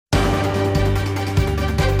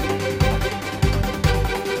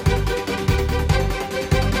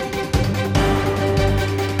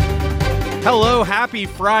Hello, happy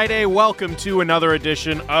Friday. Welcome to another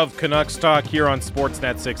edition of Canucks Talk here on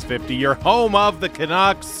Sportsnet 650, your home of the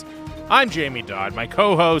Canucks. I'm Jamie Dodd. My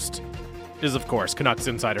co-host is, of course, Canucks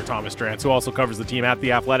insider Thomas Drance, who also covers the team at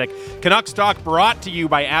The Athletic. Canucks Talk brought to you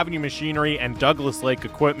by Avenue Machinery and Douglas Lake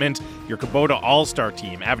Equipment, your Kubota All-Star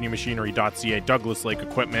team, avenuemachinery.ca,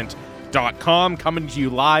 douglaslakeequipment.com, coming to you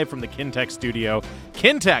live from the Kintec studio.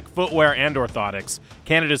 Kintec Footwear and Orthotics,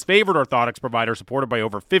 Canada's favorite orthotics provider, supported by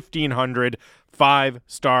over 1,500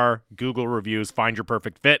 five-star Google reviews. Find your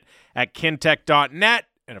perfect fit at kintec.net.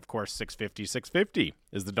 And, of course, 650-650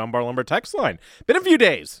 is the Dunbar Lumber text line. Been a few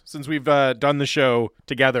days since we've done the show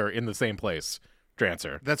together in the same place,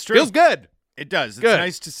 Drancer. That's true. Feels good. It does. It's Good.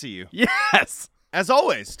 nice to see you. Yes. As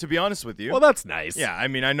always, to be honest with you. Well, that's nice. Yeah, I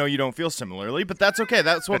mean, I know you don't feel similarly, but that's okay.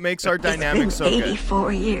 That's what makes our dynamic so good.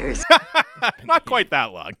 84 years. Not quite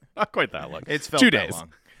that long. Not quite that long. It's felt 2 that days.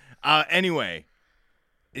 long. Anyway,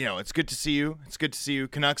 it's good to see you. It's good to see you.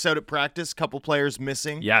 Canucks out at practice. Couple players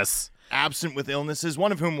missing. Yes. Absent with illnesses.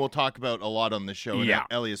 One of whom we'll talk about a lot on the show. Yeah.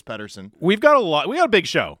 Elias Pettersson. We've got a lot. We got a big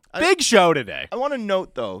show. Big show today. I want to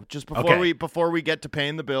note though, just Okay. before we get to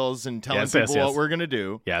paying the bills and telling Yes, people yes. what we're gonna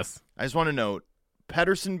do. Yes. I just want to note,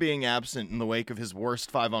 Pettersson being absent in the wake of his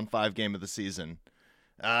worst 5-on-5 game of the season,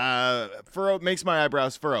 makes my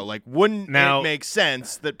eyebrows furrow. Like, wouldn't Now- it make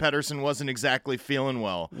sense that Pettersson wasn't exactly feeling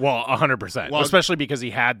well? Well, 100%. Well- especially because he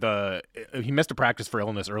missed a practice for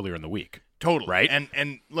illness earlier in the week. Totally. Right?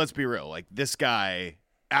 And let's be real. Like, this guy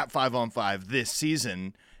at 5-on-5 this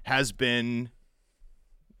season has been,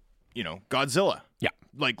 Godzilla. Yeah.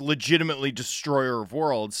 Like, legitimately destroyer of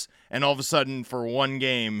worlds. And all of a sudden, for one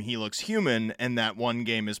game, he looks human, and that one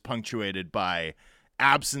game is punctuated by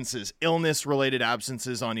absences, illness-related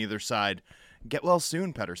absences on either side. Get well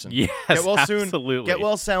soon, Pettersson. Yes, Get well absolutely. soon. Get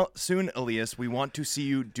well soon, Elias. We want to see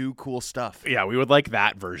you do cool stuff. Yeah, we would like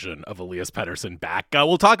that version of Elias Pettersson back.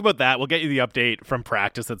 We'll talk about that. We'll get you the update from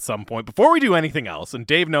practice at some point. Before we do anything else, and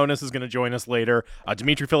Dave Nonis is going to join us later.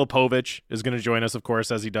 Dmitry Filipovich is going to join us, of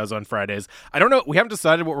course, as he does on Fridays. I don't know. We haven't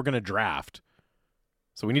decided what we're going to draft.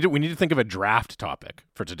 So we need to think of a draft topic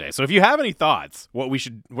for today. So if you have any thoughts, what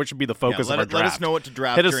should be the focus of our draft? Let us know what to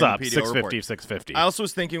draft. Hit us during up, the PDO 650, report. 650. I also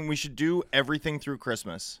was thinking we should do everything through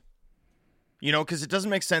Christmas. Because it doesn't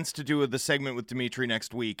make sense to do the segment with Dimitri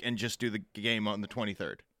next week and just do the game on the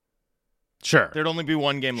 23rd. Sure. There'd only be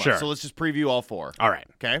one game left, Sure. so let's just preview all four. All right.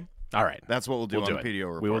 Okay? All right. That's what we'll do on the PDO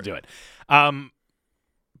report. We will do it.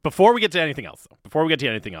 Before we get to anything else,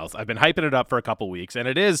 I've been hyping it up for a couple weeks, and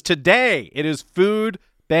it is today. It is Food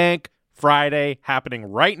Bank Friday, happening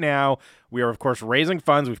right now. We are, of course, raising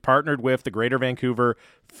funds. We've partnered with the Greater Vancouver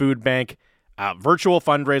Food Bank. Virtual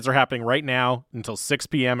fundraiser happening right now until 6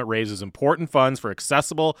 p.m. It raises important funds for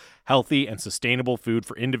accessible, healthy, and sustainable food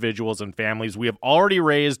for individuals and families. We have already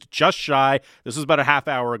raised just shy. This was about a half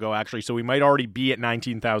hour ago, actually, so we might already be at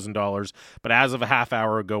 $19,000. But as of a half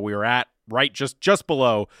hour ago, we were at just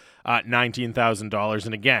below $19,000.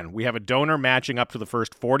 And again, we have a donor matching up to the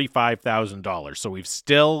first $45,000. So we've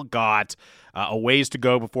still got a ways to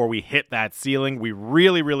go before we hit that ceiling. We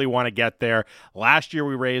really, really want to get there. Last year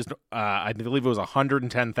we raised, I believe it was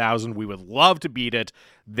 $110,000. We would love to beat it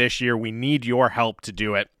this year. We need your help to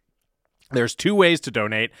do it. There's two ways to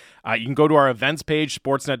donate. You can go to our events page,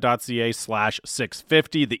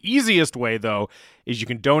 sportsnet.ca/650. The easiest way, though, is you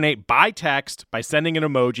can donate by text by sending an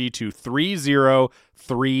emoji to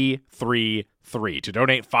 30333. To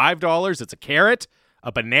donate $5, it's a carrot.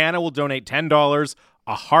 A banana will donate $10.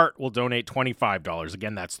 A heart will donate $25.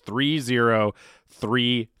 Again, that's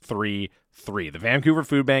 30333. The Vancouver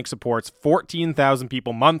Food Bank supports 14,000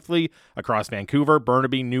 people monthly across Vancouver,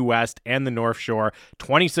 Burnaby, New West, and the North Shore.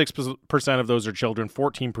 26% of those are children,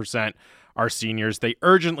 14% are seniors. They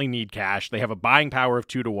urgently need cash. They have a buying power of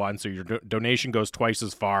 2 to 1, so your donation goes twice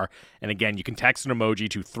as far. And again, you can text an emoji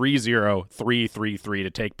to 30333 to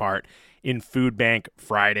take part in Food Bank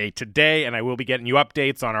Friday today. And I will be getting you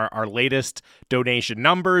updates on our latest donation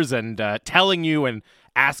numbers and telling you and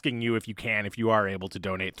asking you if you are able to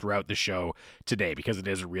donate throughout the show today, because it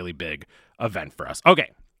is a really big event for us.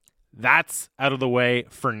 Okay, that's out of the way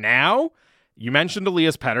for now. You mentioned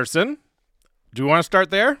Elias Pettersson. Do you want to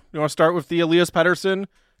start there? Do you want to start with the Elias Pettersson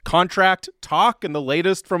contract talk and the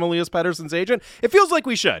latest from Elias Pettersson's agent? It feels like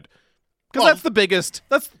we should, because that's the biggest.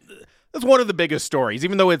 That's one of the biggest stories,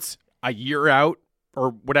 even though it's a year out or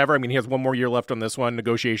whatever. I mean, he has one more year left on this one.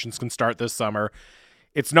 Negotiations can start this summer.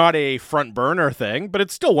 It's not a front burner thing, but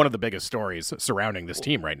it's still one of the biggest stories surrounding this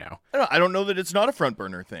team right now. I don't know that it's not a front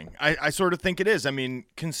burner thing. I sort of think it is. I mean,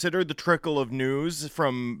 consider the trickle of news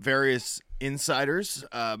from various insiders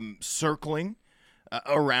circling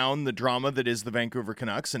around the drama that is the Vancouver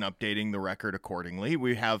Canucks and updating the record accordingly.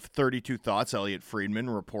 We have 32 Thoughts, Elliot Friedman,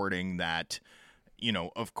 reporting that,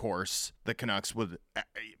 of course, the Canucks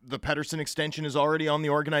the Pettersson extension is already on the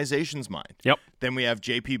organization's mind. Yep. Then we have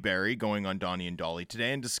JP Barry going on Donnie and Dolly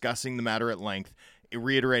today and discussing the matter at length,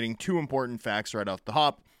 reiterating two important facts right off the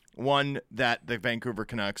hop. One, that the Vancouver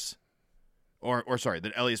Canucks,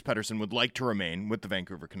 that Elias Pettersson would like to remain with the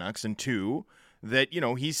Vancouver Canucks. And two, that,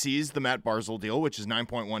 he sees the Matt Barzal deal, which is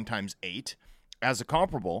 9.1 times 8, as a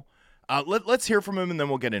comparable. Let's hear from him, and then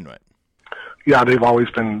we'll get into it. Yeah, they've always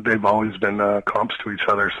been comps to each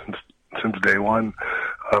other since day one.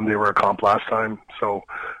 They were a comp last time, so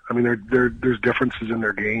I mean, there's differences in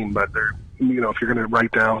their game, but if you're going to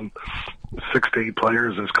write down 6 to 8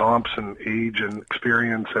 players as comps and age and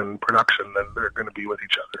experience and production, then they're going to be with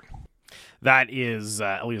each other. That is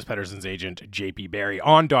Elias Pettersson's agent, JP Barry,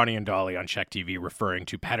 on Donnie and Dolly on Czech TV, referring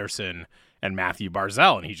to Pettersson and Matthew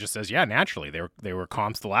Barzal. And he just says, yeah, naturally, they were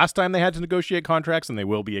comps the last time they had to negotiate contracts, and they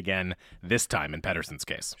will be again this time in Pettersson's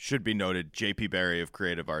case. Should be noted, JP Barry of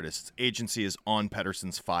Creative Artists Agency is on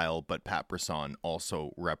Pettersson's file, but Pat Brisson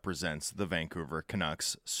also represents the Vancouver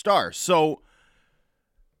Canucks star. So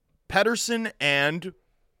Pettersson and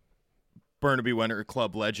Burnaby Winter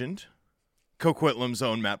Club legend, Coquitlam's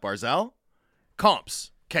own Matt Barzal,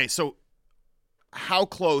 comps. Okay, so how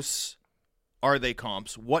close are they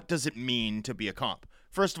comps? What does it mean to be a comp?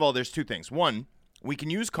 First of all, there's two things. One, we can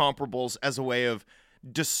use comparables as a way of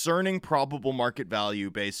discerning probable market value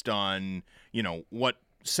based on, what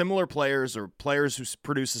similar players or players who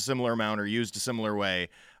produce a similar amount or used a similar way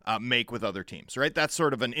make with other teams, right? That's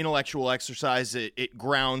sort of an intellectual exercise. It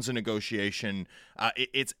grounds a negotiation.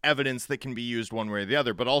 It's evidence that can be used one way or the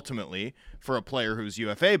other. But ultimately, for a player who's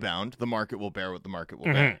UFA bound, the market will bear what the market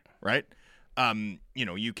will bear, right?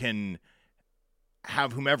 You can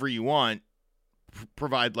have whomever you want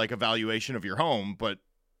provide like a valuation of your home, but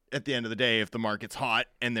at the end of the day, if the market's hot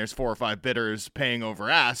and there's 4 or 5 bidders paying over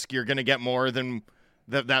ask, you're going to get more than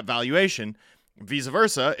that valuation. Vice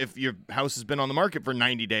versa, if your house has been on the market for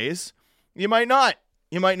 90 days, you might not.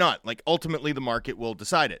 Like, ultimately, the market will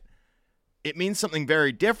decide it. It means something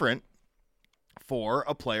very different for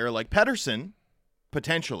a player like Pettersson,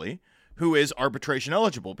 potentially, who is arbitration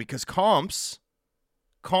eligible, because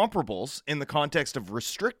comparables in the context of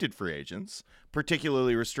restricted free agents,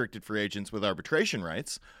 particularly restricted free agents with arbitration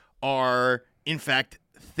rights, are, in fact,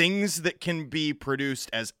 things that can be produced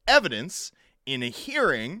as evidence in a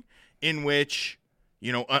hearing in which,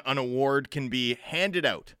 an award can be handed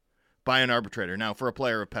out by an arbitrator. Now, for a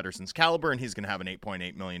player of Pettersson's caliber, and he's going to have an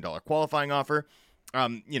 $8.8 million qualifying offer,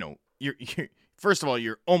 first of all,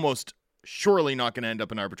 you're almost surely not going to end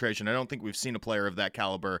up in arbitration. I don't think we've seen a player of that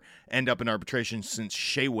caliber end up in arbitration since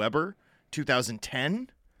Shea Weber, 2010.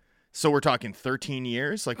 So we're talking 13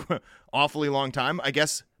 years, like awfully long time. I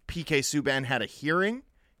guess PK Subban had a hearing.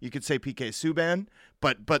 You could say PK Subban,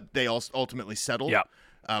 but they also ultimately settled. Yeah.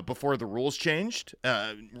 Before the rules changed.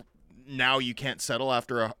 Now you can't settle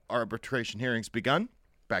after a arbitration hearing's begun.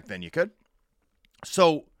 Back then you could.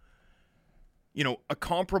 So, a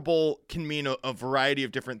comparable can mean a variety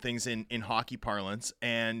of different things in hockey parlance.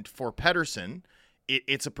 And for Pettersson,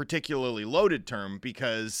 it's a particularly loaded term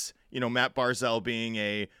because, Matt Barzal being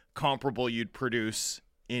a comparable you'd produce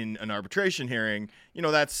in an arbitration hearing,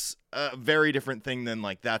 that's a very different thing than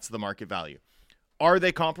that's the market value. Are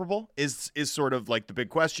they comparable is sort of like the big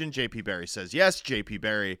question. JP Barry says yes. JP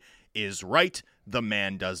Barry is right. The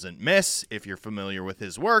man doesn't miss, if you're familiar with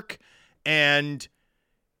his work. And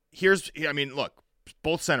look,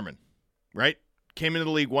 both centermen, right? Came into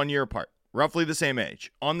the league 1 year apart, roughly the same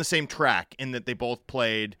age, on the same track in that they both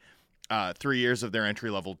played 3 years of their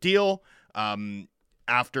entry-level deal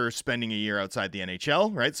after spending a year outside the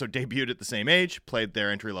NHL, right? So debuted at the same age, played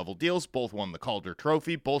their entry-level deals, both won the Calder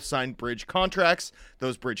Trophy, both signed bridge contracts.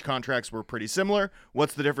 Those bridge contracts were pretty similar.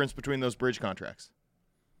 What's the difference between those bridge contracts?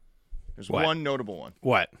 There's one notable one.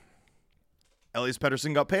 What? Elias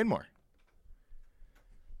Pettersson got paid more,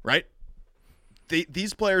 right?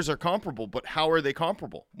 These players are comparable, but how are they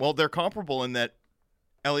comparable? Well, they're comparable in that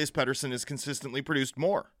Elias Pettersson has consistently produced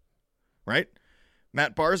more, right?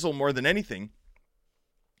 Matt Barzal, more than anything,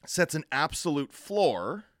 sets an absolute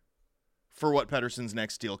floor for what Pettersson's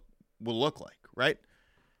next deal will look like, right?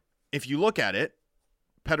 If you look at it,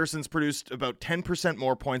 Pettersson's produced about 10%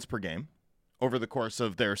 more points per game over the course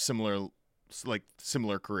of their similar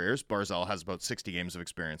careers. Barzal has about 60 games of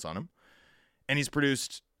experience on him. And he's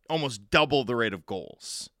produced almost double the rate of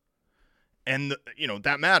goals. And,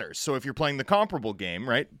 that matters. So if you're playing the comparable game,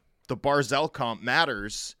 right, the Barzal comp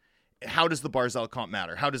matters. How does the Barzal comp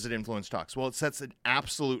matter? How does it influence talks? Well, it sets an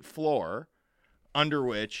absolute floor under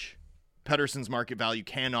which Pettersson's market value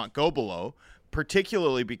cannot go below,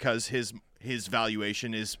 particularly because his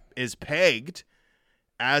valuation is pegged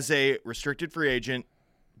as a restricted free agent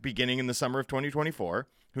beginning in the summer of 2024,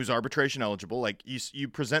 who's arbitration eligible. Like you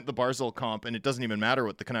present the Barzal comp, and it doesn't even matter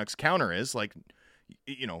what the Canucks counter is. Like,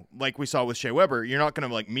 you know, like we saw with Shea Weber, you're not going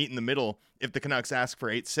to like meet in the middle if the Canucks ask for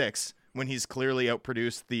 8.6 when he's clearly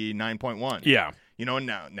outproduced the 9.1. Yeah. You know, and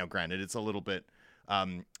now granted, it's a little bit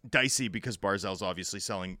dicey because Barzal's obviously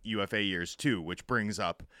selling UFA years too, which brings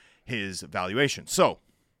up his valuation. So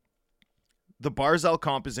the Barzal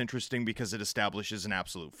comp is interesting because it establishes an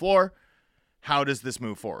absolute floor. How does this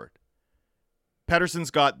move forward?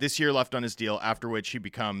 Pettersson's got this year left on his deal, after which he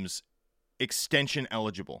becomes extension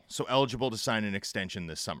eligible. So eligible to sign an extension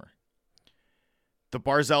this summer. The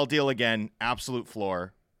Barzal deal, again, absolute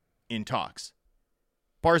floor in talks.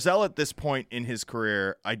 Barzal at this point in his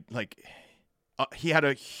career, he had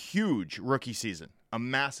a huge rookie season, a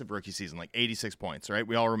massive rookie season, like 86 points, right?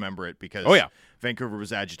 We all remember it because Vancouver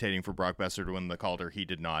was agitating for Brock Besser to win the Calder. He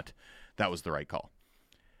did not. That was the right call.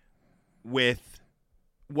 With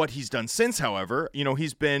what he's done since, however, you know,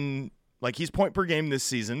 he's been like, he's point per game this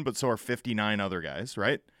season, but so are 59 other guys,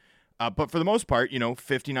 right? But for the most part, you know,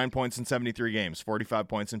 59 points in 73 games, 45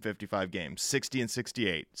 points in 55 games, 60 and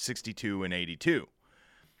 68, 62 and 82.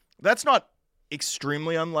 That's not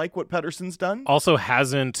extremely unlike what Pettersson's done. Also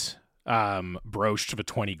hasn't broached the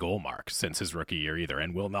 20-goal mark since his rookie year either,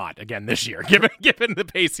 and will not again this year, given the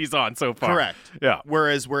pace he's on so far. Correct. Yeah.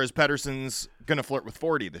 Whereas Pettersson's going to flirt with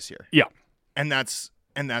 40 this year. Yeah. And that's,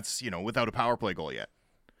 you know, without a power play goal yet.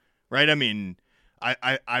 Right? I mean,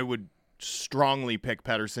 I would strongly pick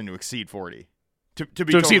Pettersson to exceed 40. To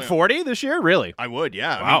exceed 40 this year? Really? I would,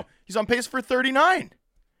 yeah. Wow. I mean, he's on pace for 39.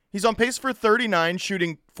 He's on pace for 39,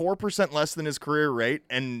 shooting 4% less than his career rate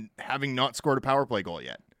and having not scored a power play goal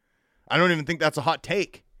yet. I don't even think that's a hot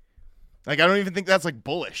take. Like, I don't even think that's, like,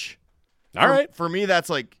 bullish. All right. For me, that's,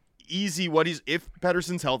 like, easy. If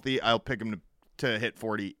Pettersson's healthy, I'll pick him to hit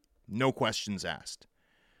 40. No questions asked.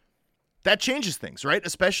 That changes things, right?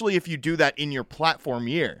 Especially if you do that in your platform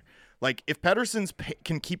year. Like, if Pettersson's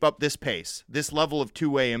can keep up this pace, this level of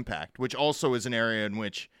two-way impact, which also is an area in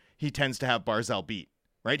which he tends to have Barzal beat,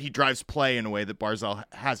 right? He drives play in a way that Barzal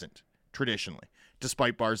hasn't traditionally,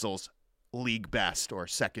 despite Barzal's league best or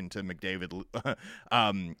second to McDavid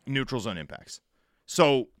neutral zone impacts.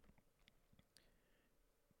 So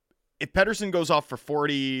if Pettersson goes off for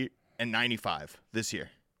 40 and 95 this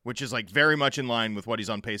year, which is like very much in line with what he's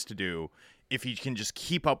on pace to do, if he can just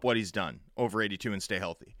keep up what he's done over 82 and stay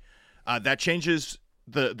healthy, that changes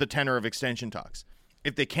the tenor of extension talks.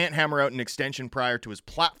 If they can't hammer out an extension prior to his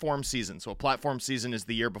platform season, so a platform season is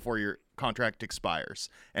the year before your contract expires,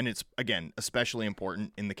 and it's, again, especially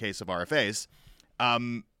important in the case of RFAs,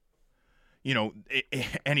 you know,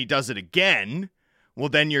 and he does it again, well,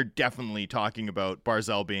 then you're definitely talking about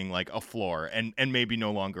Barzal being like a floor and maybe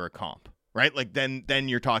no longer a comp, right? Like then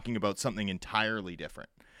you're talking about something entirely different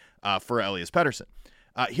for Elias Pettersson.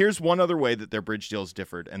 Here's one other way that their bridge deals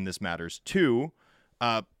differed, and this matters too.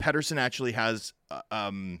 Pettersson actually has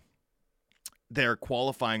their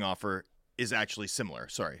qualifying offer is actually similar.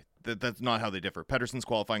 Sorry, that's not how they differ. Pettersson's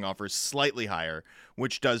qualifying offer is slightly higher,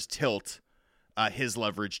 which does tilt his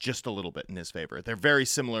leverage just a little bit in his favor. They're very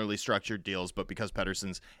similarly structured deals, but because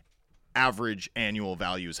Pettersson's average annual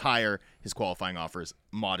value is higher, his qualifying offer is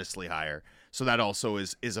modestly higher. So that also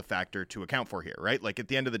is a factor to account for here, right? Like at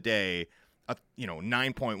the end of the day,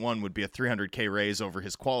 9.1 would be a $300K raise over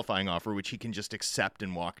his qualifying offer, which he can just accept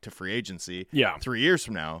and walk to free agency 3 years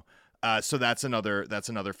from now. So that's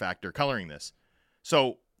another factor coloring this.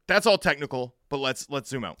 So that's all technical, but let's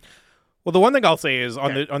zoom out. Well, the one thing I'll say is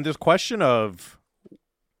on this question of,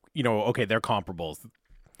 you know, okay, they're comparables.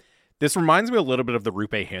 This reminds me a little bit of the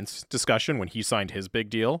Roope Hintz discussion when he signed his big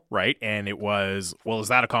deal, right? And it was, well, is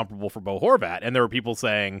that a comparable for Bo Horvat? And there were people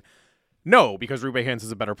saying, no, because Roope Hintz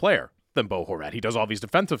is a better player than Bo Horvat. He does all these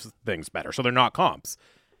defensive things better, so they're not comps.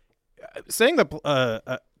 Saying that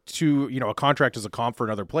a contract is a comp for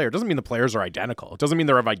another player doesn't mean the players are identical. It doesn't mean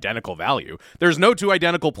they're of identical value. There's no two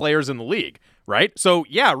identical players in the league, right? So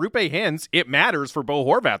yeah, Roope Hintz, it matters for Bo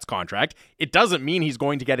Horvat's contract. It doesn't mean he's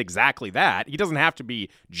going to get exactly that. He doesn't have to be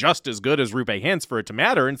just as good as Roope Hintz for it to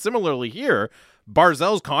matter. And similarly here,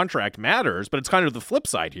 Barzal's contract matters, but it's kind of the flip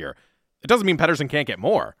side here. It doesn't mean Pettersson can't get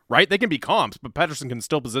more, right? They can be comps, but Pettersson can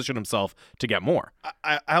still position himself to get more.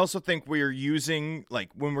 I also think we're using, like,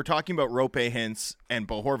 when we're talking about Roope Hintz and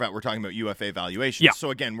Bo Horvat, we're talking about UFA valuations. Yeah.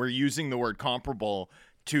 So, again, we're using the word comparable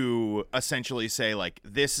to essentially say, like,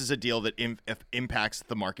 this is a deal that impacts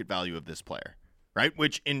the market value of this player, right?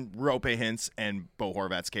 Which in Roope Hintz and Bo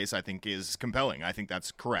Horvat's case, I think is compelling. I think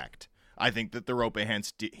that's correct. I think that the Roope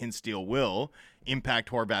Hintz deal will impact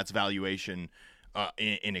Horvat's valuation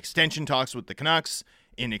in extension talks with the Canucks,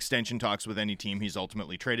 in extension talks with any team he's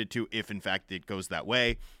ultimately traded to, if in fact it goes that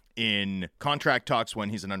way, in contract talks when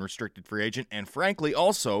he's an unrestricted free agent, and frankly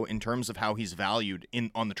also in terms of how he's valued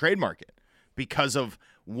on the trade market because of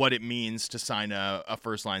what it means to sign a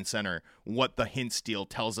first-line center, what the Hintz deal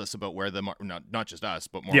tells us about where not just us,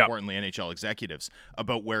 but more importantly NHL executives,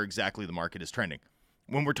 about where exactly the market is trending.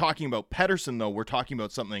 When we're talking about Pettersson, though, we're talking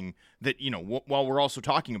about something that, while we're also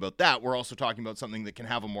talking about that, we're also talking about something that can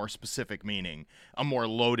have a more specific meaning, a more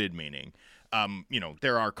loaded meaning.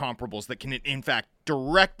 There are comparables that can, in fact,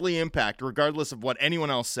 directly impact, regardless of what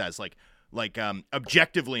anyone else says,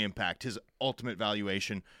 objectively impact his ultimate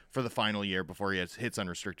valuation for the final year before he hits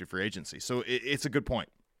unrestricted free agency. So it's a good point.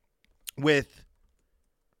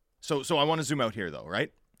 So I want to zoom out here, though,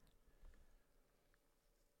 right?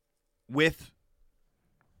 With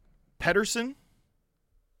Pettersson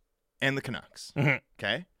and the Canucks,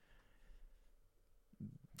 okay?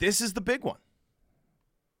 This is the big one.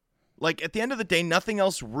 At the end of the day, nothing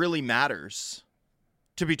else really matters,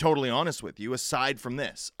 to be totally honest with you, aside from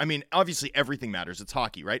this. I mean, obviously everything matters. It's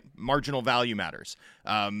hockey, right? Marginal value matters.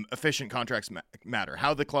 Efficient contracts matter.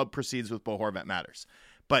 How the club proceeds with Bo Horvat matters.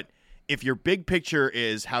 But if your big picture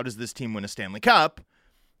is how does this team win a Stanley Cup,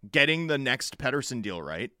 getting the next Pettersson deal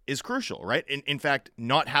right is crucial, right? In fact,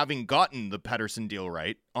 not having gotten the Pettersson deal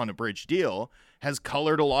right on a bridge deal has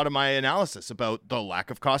colored a lot of my analysis about the lack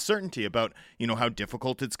of cost certainty, about, how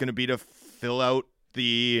difficult it's going to be to fill out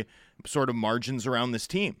the sort of margins around this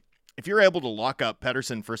team. If you're able to lock up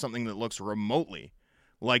Pettersson for something that looks remotely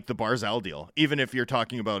like the Barzal deal, even if you're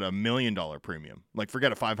talking about $1 million premium,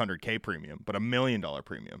 forget a $500K premium, but $1 million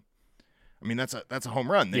premium, I mean, that's a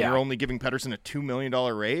home run. Then you're only giving Pettersson a $2 million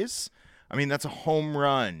raise. I mean, that's a home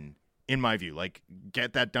run in my view.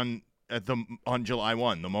 Get that done on July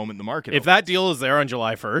 1, the moment the market opens. That deal is there on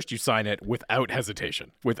July 1st, you sign it without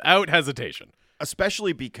hesitation. Without hesitation.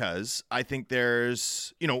 Especially because I think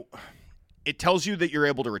there's, it tells you that you're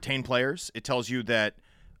able to retain players. It tells you that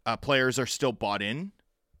players are still bought in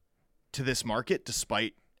to this market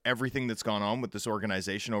despite everything that's gone on with this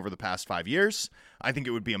organization over the past 5 years. I think it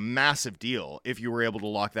would be a massive deal if you were able to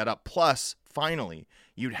lock that up. Plus, finally,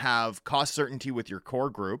 you'd have cost certainty with your core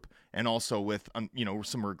group and also with,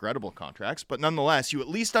 some regrettable contracts. But nonetheless, you at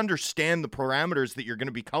least understand the parameters that you're going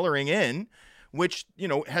to be coloring in, which,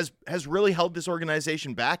 has really held this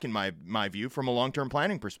organization back, in my view, from a long-term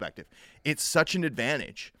planning perspective. It's such an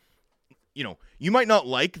advantage. You might not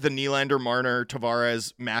like the Nylander, Marner,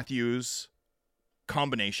 Tavares, Matthews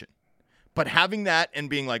combination, but having that and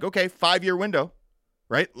being okay, 5-year window,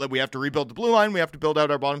 right? We have to rebuild the blue line. We have to build out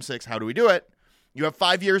our bottom six. How do we do it? You have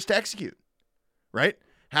 5 years to execute, right?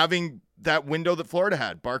 Having that window that Florida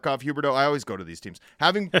had, Barkov, Huberdeau, I always go to these teams.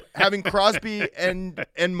 Having Crosby and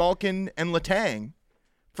Malkin and Letang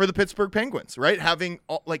for the Pittsburgh Penguins, right?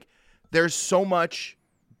 There's so much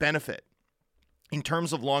benefit in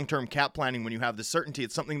terms of long-term cap planning when you have the certainty.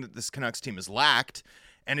 It's something that this Canucks team has lacked.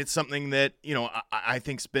 And it's something that, I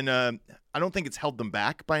think's been I don't think it's held them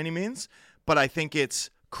back by any means, but I think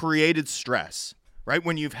it's created stress, right?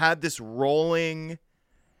 When you've had this rolling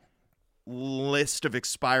list of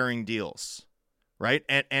expiring deals, right?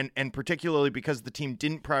 And particularly because the team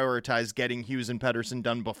didn't prioritize getting Hughes and Pettersson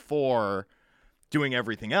done before doing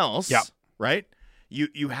everything else, right?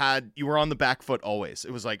 You were on the back foot always.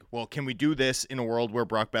 It was well, can we do this in a world where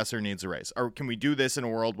Brock Besser needs a raise? Or can we do this in a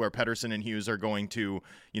world where Pettersson and Hughes are going to,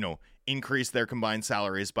 increase their combined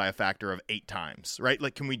salaries by a factor of 8 times, right?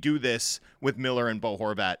 Can we do this with Miller and Bo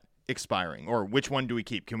Horvat expiring? Or which one do we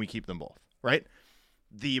keep? Can we keep them both, right?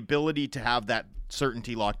 The ability to have that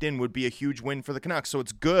certainty locked in would be a huge win for the Canucks. So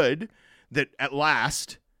it's good that at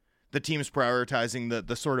last the team's prioritizing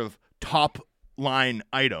the sort of top line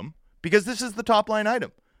item, because this is the top line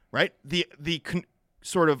item, right? The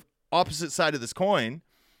sort of opposite side of this coin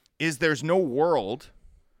is there's no world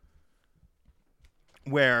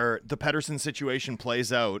where the Pettersson situation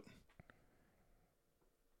plays out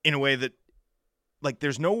in a way that,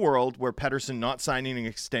 there's no world where Pettersson not signing an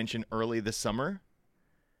extension early this summer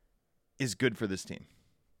is good for this team,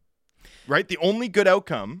 right? The only good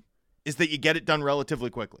outcome is that you get it done relatively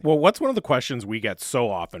quickly. Well, what's one of the questions we get so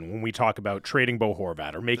often when we talk about trading Bo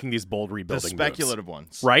Horvat or making these bold rebuilding moves? The speculative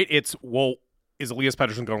ones. Right? It's, is Elias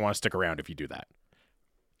Pettersson going to want to stick around if you do that?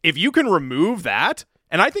 If you can remove that,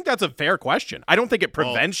 and I think that's a fair question. I don't think it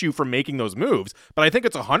prevents you from making those moves, but I think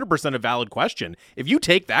it's 100% a valid question. If you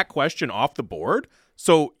take that question off the board,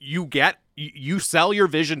 so you You sell your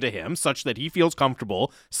vision to him such that he feels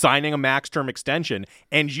comfortable signing a max term extension,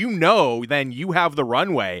 and then you have the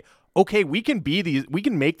runway. Okay, we can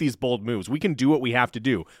make these bold moves. We can do what we have to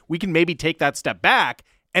do. We can maybe take that step back,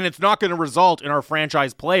 and it's not going to result in our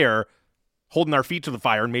franchise player holding our feet to the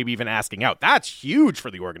fire and maybe even asking out. That's huge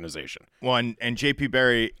for the organization. Well, and JP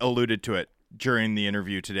Barry alluded to it during the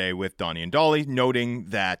interview today with Donnie and Dolly, noting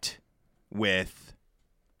that with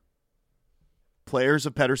players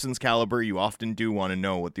of Pettersson's caliber, you often do want to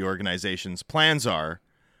know what the organization's plans are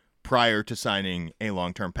prior to signing a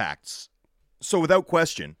long-term pact. So without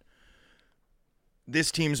question,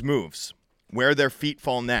 this team's moves, where their feet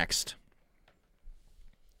fall next,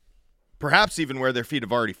 perhaps even where their feet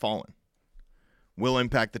have already fallen, will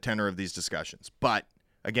impact the tenor of these discussions. But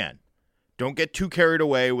again, don't get too carried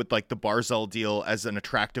away with like the Barzal deal as an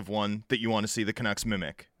attractive one that you want to see the Canucks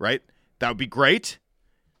mimic, right? That would be great.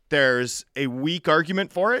 There's a weak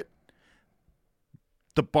argument for it.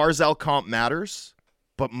 The Barzal comp matters,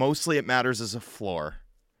 but mostly it matters as a floor.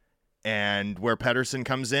 And where Pettersson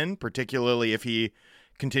comes in, particularly if he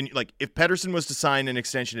if Pettersson was to sign an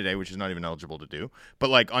extension today, which is not even eligible to do, but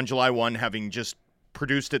like on July 1, having just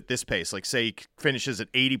produced at this pace, like say he finishes at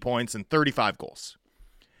 80 points and 35 goals,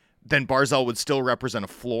 then Barzal would still represent a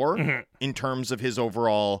floor in terms of his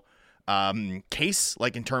overall case,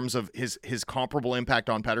 like in terms of his comparable impact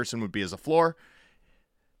on Pettersson would be as a floor.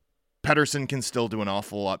 Pettersson can still do an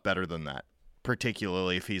awful lot better than that,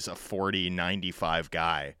 particularly if he's a 40-95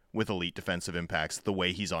 guy with elite defensive impacts the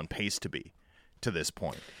way he's on pace to be to this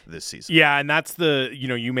point this season. Yeah, and that's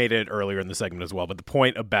you made it earlier in the segment as well, but the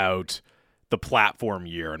point about the platform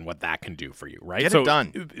year and what that can do for you, right? Get it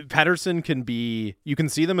done. Pettersson you can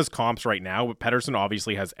see them as comps right now, but Pettersson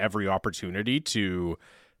obviously has every opportunity to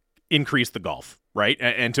increase the gulf, right?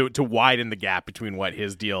 And to widen the gap between what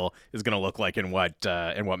his deal is going to look like and what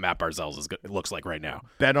Matt Barzal's looks like right now.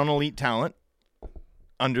 Bet on elite talent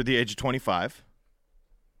under the age of 25.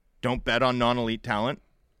 Don't bet on non-elite talent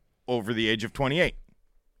over the age of 28.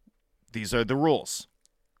 These are the rules.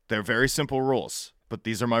 They're very simple rules. But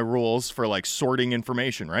these are my rules for like sorting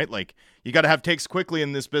information, right? Like you got to have takes quickly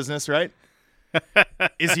in this business, right?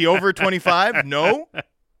 Is he over 25? No.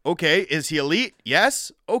 Okay. Is he elite?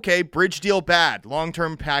 Yes. Okay. Bridge deal bad.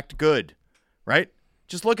 Long-term pact good, right?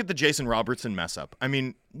 Just look at the Jason Robertson mess up. I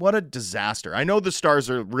mean, what a disaster. I know the Stars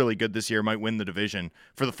are really good this year, might win the division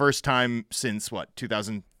for the first time since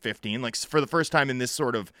 2015? Like for the first time in this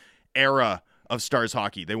sort of era of Stars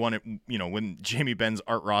hockey. They won it, when Jamie Benn's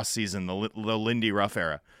Art Ross season, the Lindy Ruff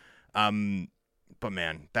era. But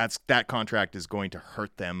man, that contract is going to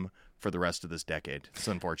hurt them for the rest of this decade. It's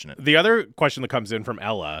unfortunate. The other question that comes in from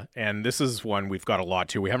Ella, and this is one we've got a lot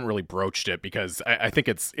to. We haven't really broached it because I think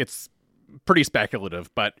it's pretty speculative.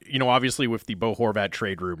 But obviously with the Bo Horvat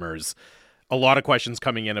trade rumors, a lot of questions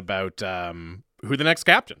coming in about who the next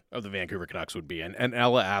captain of the Vancouver Canucks would be. And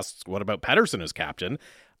Ella asks, what about Pettersson as captain?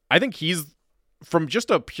 I think he's, from just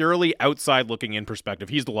a purely outside looking in perspective,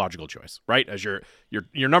 he's the logical choice, right? As your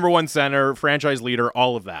number one center, franchise leader,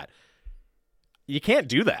 all of that. You can't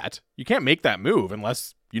do that. You can't make that move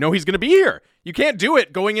unless he's going to be here. You can't do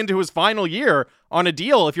it going into his final year on a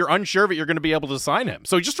deal if you're unsure that you're going to be able to sign him.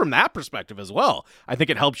 So just from that perspective as well, I think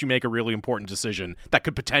it helps you make a really important decision that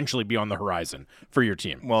could potentially be on the horizon for your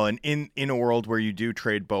team. Well, and in a world where you do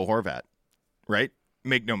trade Bo Horvat, right?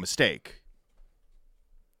 Make no mistake.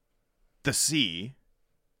 The sea,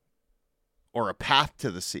 or a path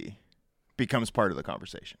to the sea, becomes part of the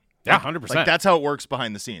conversation. Yeah, 100%. Like that's how it works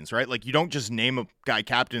behind the scenes, right? Like you don't just name a guy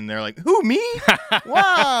captain and they're like, who, me?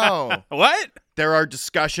 Wow. What? There are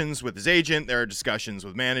discussions with his agent. There are discussions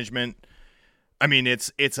with management. I mean,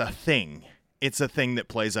 it's a thing. It's a thing that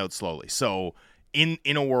plays out slowly. So in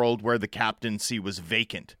a world where the captaincy was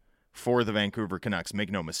vacant for the Vancouver Canucks,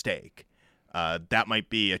 make no mistake, that might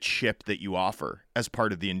be a chip that you offer as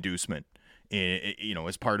part of the inducement,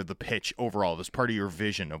 as part of the pitch overall, as part of your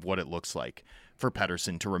vision of what it looks like for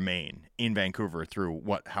Pettersson to remain in Vancouver through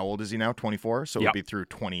how old is he now? 24? So it would be through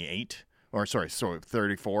 28 or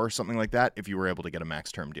 34, something like that, if you were able to get a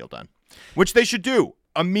max term deal done, which they should do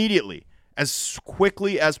immediately, as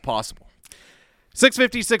quickly as possible.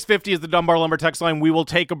 650 is the Dunbar Lumber text line. We will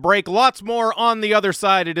take a break. Lots more on the other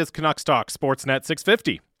side. It is Canucks Talk, Sportsnet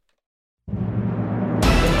 650.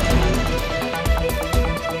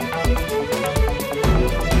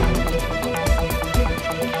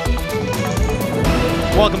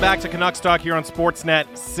 Welcome back to Canucks Talk here on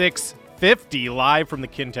Sportsnet 650, live from the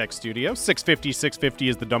Kintec studio. 650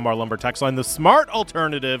 is the Dunbar Lumber text line. The smart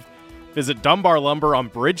alternative. Visit Dunbar Lumber on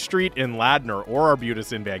Bridge Street in Ladner or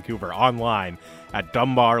Arbutus in Vancouver online at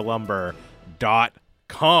dunbarlumber.com.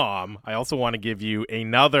 foodbank.com. I also want to give you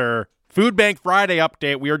another Food Bank Friday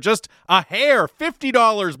update. We are just a hair,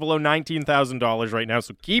 $50 below $19,000 right now,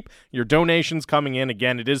 so keep your donations coming in.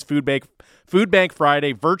 Again, it is Food Bank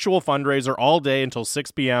Friday, virtual fundraiser all day until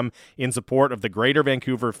 6 p.m. in support of the Greater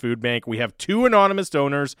Vancouver Food Bank. We have 2 anonymous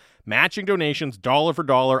donors matching donations dollar for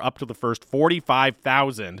dollar up to the first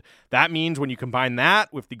 $45,000. That means when you combine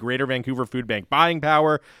that with the Greater Vancouver Food Bank buying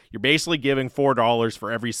power, you're basically giving $4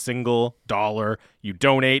 for every single dollar you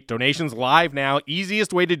donate. Donations live now.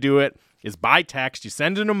 Easiest way to do it is by text. You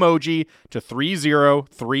send an emoji to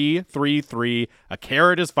 30333. A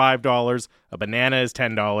carrot is $5, a banana is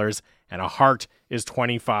 $10, and a heart is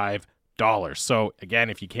 $25. So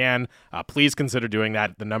again, if you can, please consider doing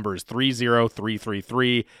that. The number is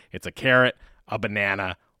 30333. It's a carrot, a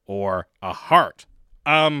banana, or a heart.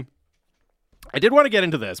 I did want to get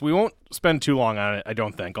into this. We won't spend too long on it, I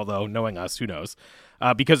don't think, although knowing us, who knows?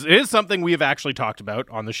 Because it is something we have actually talked about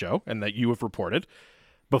on the show and that you have reported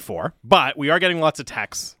before, but we are getting lots of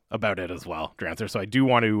texts about it as well, Dranther. So I do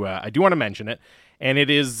want to mention it, and it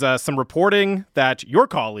is some reporting that your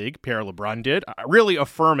colleague Pierre LeBrun did, really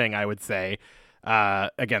affirming, I would say,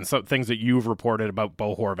 again, some things that you've reported about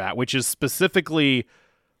Bo Horvat, which is specifically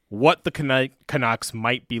what the Canucks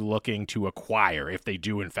might be looking to acquire if they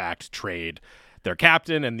do in fact trade their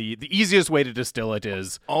captain. And the easiest way to distill it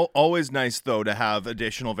is always nice, though, to have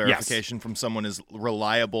additional verification from someone as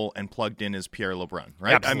reliable and plugged in as Pierre LeBrun,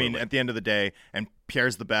 right? Absolutely. I mean, at the end of the day, and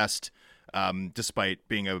Pierre's the best, despite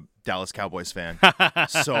being a Dallas Cowboys fan.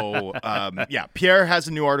 So, Pierre has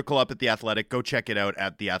a new article up at The Athletic. Go check it out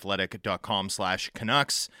at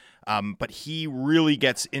theathletic.com/Canucks. But he really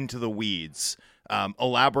gets into the weeds,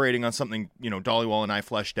 elaborating on something, Dhaliwal and I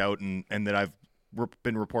fleshed out and that I've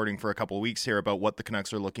been reporting for a couple of weeks here about what the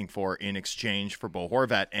Canucks are looking for in exchange for Bo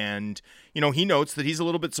Horvat. And, he notes that he's a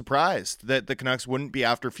little bit surprised that the Canucks wouldn't be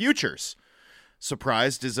after futures.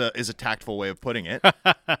 Surprised is a tactful way of putting it.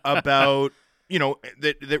 About,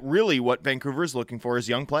 that really what Vancouver is looking for is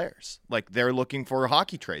young players. Like, they're looking for a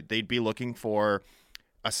hockey trade. They'd be looking for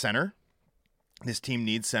a center. This team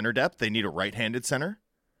needs center depth. They need a right-handed center.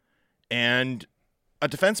 And a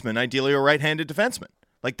defenseman, ideally a right-handed defenseman.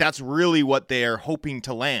 Like, that's really what they're hoping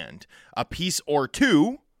to land. A piece or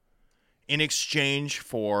two in exchange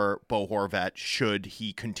for Bo Horvat, should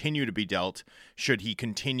he continue to be dealt, should he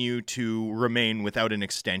continue to remain without an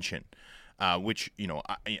extension, which,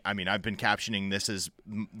 I mean, I've been captioning this as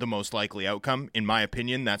the most likely outcome. In my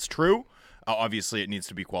opinion, that's true. Obviously, it needs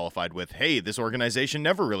to be qualified with, hey, this organization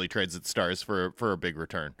never really trades its stars for a big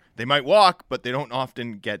return. They might walk, but they don't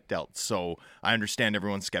often get dealt. So I understand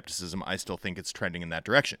everyone's skepticism. I still think it's trending in that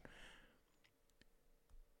direction.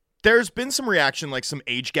 There's been some reaction, like some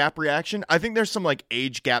age gap reaction. I think there's some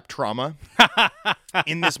age gap trauma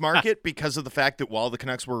in this market because of the fact that while the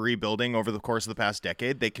Canucks were rebuilding over the course of the past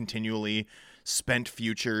decade, they continually spent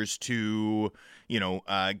futures to,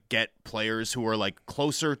 get players who are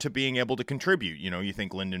closer to being able to contribute. You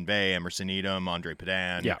think Lyndon Bay, Emerson Edom, Andre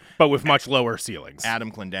Padan. Yeah, but with much lower ceilings.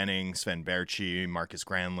 Adam Clendenning, Sven Berchi, Marcus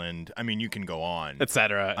Granlund. I mean, you can go on. Et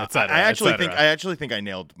cetera, et cetera. I actually think I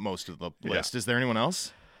nailed most of the list. Is there anyone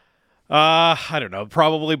else? I don't know,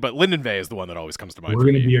 probably, but Lyndon Bay is the one that always comes to mind. We're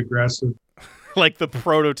going to be aggressive. Like the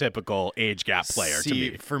prototypical age gap player to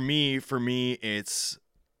me. For me, it's,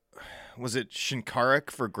 was it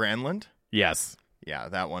Shinkarik for Granlund? Yes. Yeah,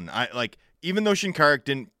 that one. Even though Shinkarik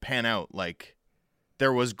didn't pan out,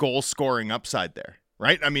 there was goal scoring upside there,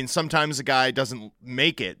 right? I mean, sometimes a guy doesn't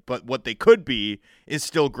make it, but what they could be is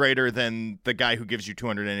still greater than the guy who gives you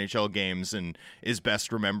 200 NHL games and is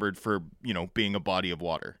best remembered for, being a body of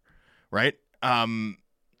water. Right?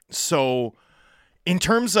 So in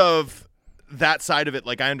terms of that side of it,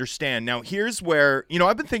 I understand. Now, here's where,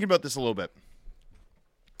 I've been thinking about this a little bit.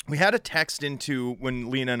 We had a text into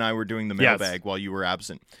when Lena and I were doing the mailbag while you were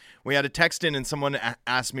absent. We had a text in and someone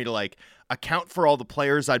asked me to account for all the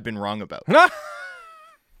players I'd been wrong about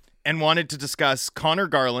and wanted to discuss Connor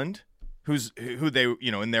Garland, who they,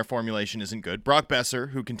 in their formulation isn't good. Brock Besser,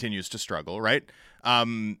 who continues to struggle, right?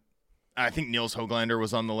 I think Niels Höglander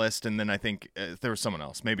was on the list, and then I think there was someone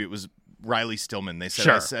else. Maybe it was Riley Stillman. They said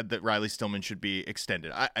I said that Riley Stillman should be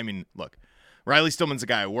extended. I mean, look, Riley Stillman's a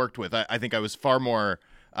guy I worked with. I think I was far more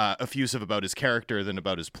effusive about his character than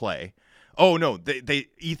about his play. Oh no, they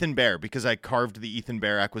Ethan Bear, because I carved the Ethan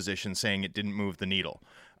Bear acquisition saying it didn't move the needle.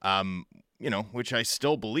 Which I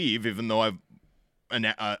still believe, even though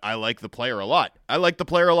I like the player a lot. I liked the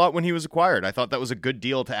player a lot when he was acquired. I thought that was a good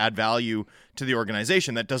deal to add value to the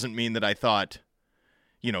organization. That doesn't mean that I thought,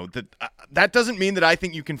 that doesn't mean that I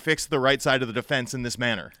think you can fix the right side of the defense in this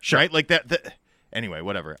manner. Sure. Right? Anyway,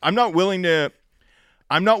 whatever. I'm not willing to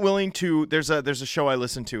I'm not willing to. There's a show I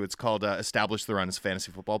listen to. It's called Establish the Run. It's a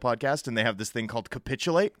fantasy football podcast, and they have this thing called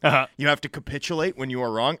capitulate. You have to capitulate when you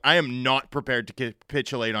are wrong. I am not prepared to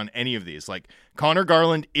capitulate on any of these. Like, Connor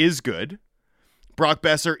Garland is good. Brock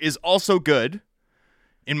Besser is also good,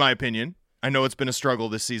 in my opinion. I know it's been a struggle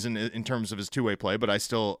this season in terms of his two-way play, but I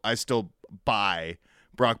still buy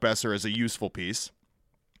Brock Besser as a useful piece.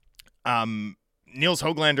 Niels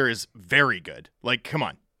Höglander is very good. Like, come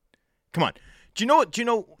on. Do you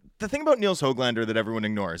know the thing about Niels Höglander that everyone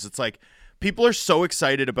ignores? It's like people are so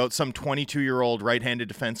excited about some 22-year-old right-handed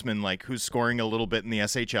defenseman like who's scoring a little bit in the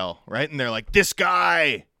SHL, right? And they're like, this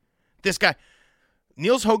guy.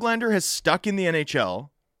 Niels Höglander has stuck in the NHL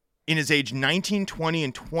in his age 19, 20,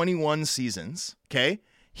 and 21 seasons, okay?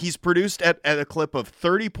 He's produced at a clip of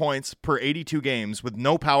 30 points per 82 games with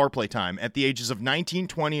no power play time at the ages of 19,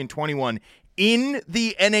 20, and 21 in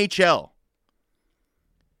the NHL.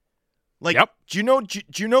 Like, yep. Do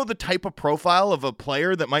you know the type of profile of a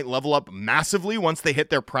player that might level up massively once they hit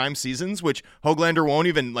their prime seasons, which Höglander won't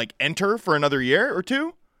even like enter for another year or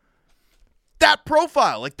two? That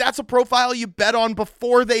profile, like that's a profile you bet on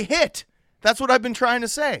before they hit. That's what I've been trying to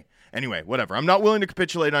say. Anyway, whatever. I'm not willing to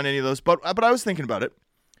capitulate on any of those, but I was thinking about it.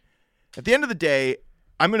 At the end of the day,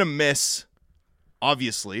 I'm going to miss,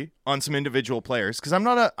 obviously, on some individual players because I'm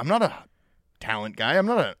not a talent guy. I'm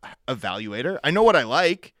not a evaluator. I know what I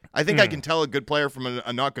like. I think I can tell a good player from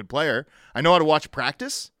a not good player. I know how to watch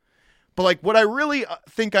practice. But like what I really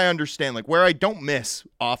think I understand, like where I don't miss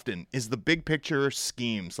often is the big picture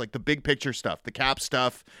schemes, like the big picture stuff, the cap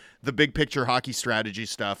stuff, the big picture hockey strategy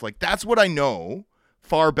stuff. Like that's what I know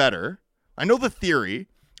far better. I know the theory.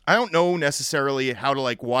 I don't know necessarily how to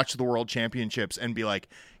like watch the World Championships and be like,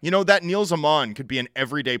 you know, that Niels Amon could be an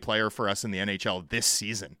everyday player for us in the NHL this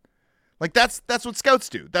season. Like that's what scouts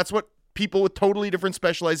do. That's what people with totally different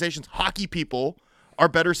specializations, hockey people, are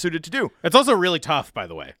better suited to do. It's also really tough, by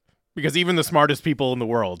the way, because even the smartest people in the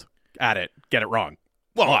world at it get it wrong.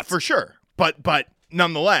 Well, Lots. for sure. But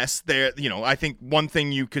nonetheless, I think one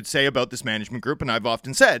thing you could say about this management group, and I've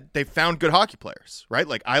often said, they've found good hockey players, right?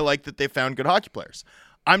 Like I like that they've found good hockey players.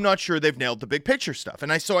 I'm not sure they've nailed the big picture stuff.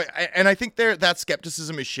 And I think that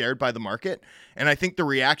skepticism is shared by the market. And I think the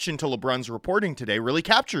reaction to LeBrun's reporting today really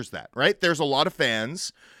captures that, right? There's a lot of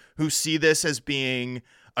fans who see this as being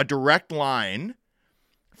a direct line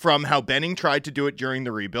from how Benning tried to do it during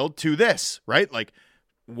the rebuild to this, right? Like,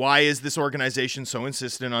 why is this organization so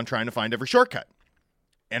insistent on trying to find every shortcut?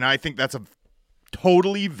 And I think that's a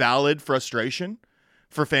totally valid frustration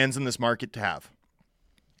for fans in this market to have.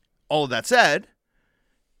 All of that said,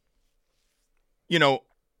 you know,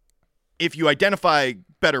 if you identify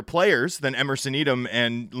better players than Emerson Edom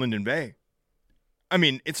and Lyndon Bay, I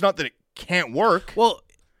mean, it's not that it can't work. Well,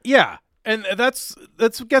 yeah, and that's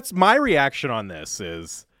what gets my reaction on this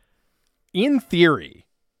is, in theory,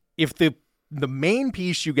 if the main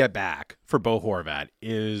piece you get back for Bo Horvat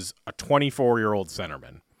is a 24-year-old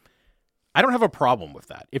centerman, I don't have a problem with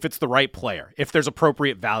that if it's the right player, if there's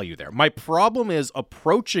appropriate value there. My problem is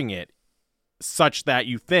approaching it such that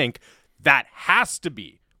you think that has to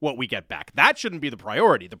be what we get back. That shouldn't be the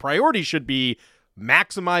priority. The priority should be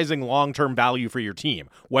maximizing long-term value for your team,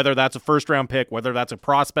 whether that's a first-round pick, whether that's a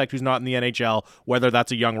prospect who's not in the NHL, whether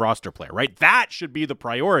that's a young roster player, right? That should be the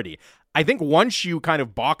priority. I think once you kind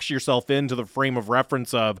of box yourself into the frame of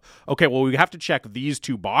reference of, okay, well, we have to check these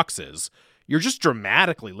two boxes, you're just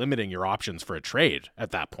dramatically limiting your options for a trade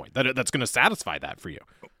at that point. That's going to satisfy that for you.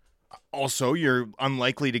 Also, you're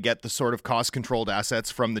unlikely to get the sort of cost-controlled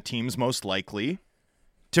assets from the teams most likely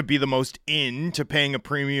to be the most into paying a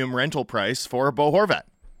premium rental price for Bo Horvat,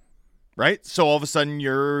 right? So all of a sudden,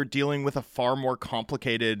 you're dealing with a far more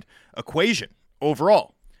complicated equation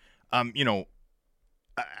overall. You know,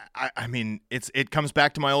 I mean, it comes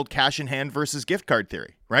back to my old cash in hand versus gift card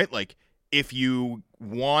theory, right? Like, if you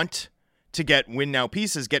want to get win now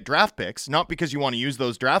pieces, get draft picks, not because you want to use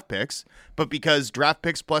those draft picks, but because draft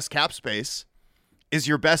picks plus cap space is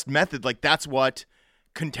your best method. Like, that's what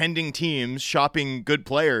contending teams shopping good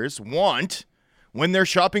players want when they're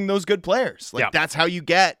shopping those good players. Like, That's how you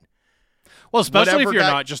get. Well, especially if you're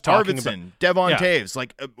not just talking Arvidsson, about Devon Taves,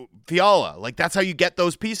 like Fiala. Like, that's how you get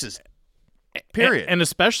those pieces. Period. And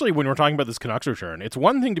especially when we're talking about this Canucks return, it's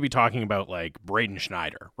one thing to be talking about like Braden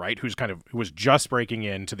Schneider, right? Who was just breaking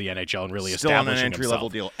into the NHL and really still establishing on an entry level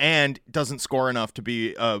himself. deal and doesn't score enough to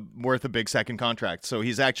be worth a big second contract. So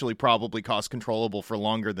he's actually probably cost controllable for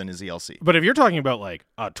longer than his ELC. But if you're talking about like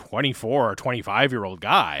a 24 or 25-year-old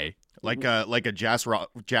guy, like a Jack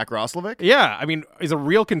Roslovic, yeah, I mean, is a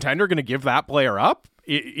real contender going to give that player up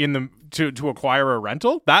in the to acquire a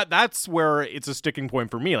rental. That's where it's a sticking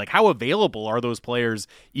point for me. Like, how available are those players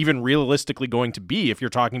even realistically going to be if you're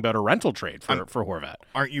talking about a rental trade for Horvat?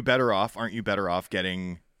 Aren't you better off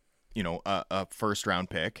getting, a first round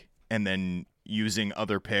pick and then using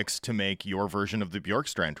other picks to make your version of the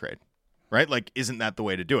Bjorkstrand trade? Right? Like, isn't that the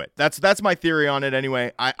way to do it? That's my theory on it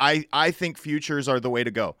anyway. I think futures are the way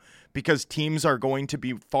to go, because teams are going to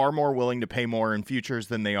be far more willing to pay more in futures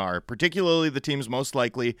than they are, particularly the teams most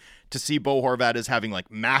likely to see Bo Horvat as having like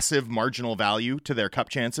massive marginal value to their cup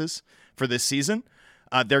chances for this season.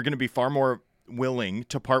 They're going to be far more willing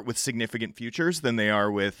to part with significant futures than they are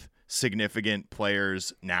with significant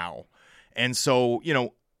players now. And so,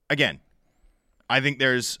 again, I think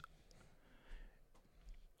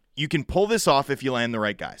you can pull this off if you land the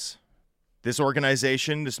right guys. This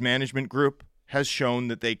organization, this management group, has shown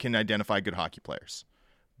that they can identify good hockey players.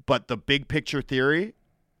 But the big picture theory,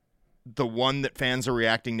 the one that fans are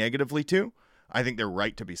reacting negatively to, I think they're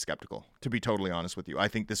right to be skeptical, to be totally honest with you. I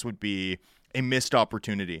think this would be a missed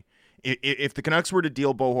opportunity. If the Canucks were to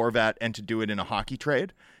deal Bo Horvat and to do it in a hockey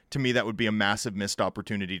trade, to me that would be a massive missed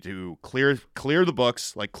opportunity to clear the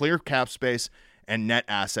books, like clear cap space and net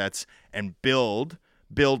assets, and build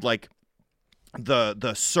like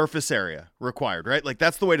the surface area required, right? Like,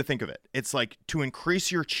 that's the way to think of it. It's like to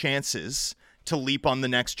increase your chances to leap on the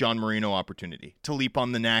next John Marino opportunity, to leap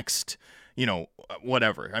on the next,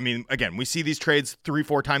 whatever. I mean, again, we see these trades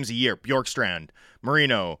 3-4 times a year. Bjorkstrand,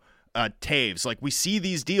 Marino, Taves. Like, we see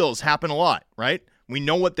these deals happen a lot, right? We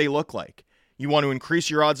know what they look like. You want to increase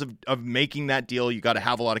your odds of making that deal, you got to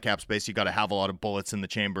have a lot of cap space. You got to have a lot of bullets in the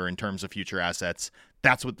chamber in terms of future assets.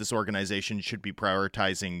 That's what this organization should be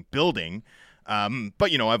prioritizing building.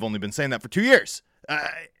 But, I've only been saying that for 2 years.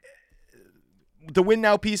 The win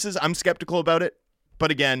now pieces, I'm skeptical about it.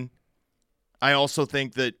 But again, I also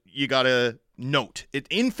think that you got to note it.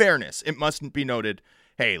 In fairness, it must be noted,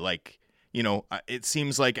 hey, it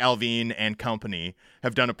seems like Allvin and company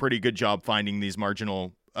have done a pretty good job finding these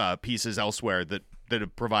marginal pieces elsewhere that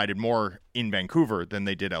have provided more in Vancouver than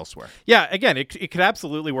they did elsewhere. Yeah, again, it could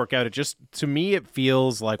absolutely work out. It just, to me, it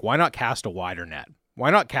feels like, why not cast a wider net? Why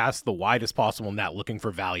not cast the widest possible net looking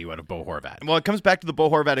for value out of Bo Horvat? Well, it comes back to the Bo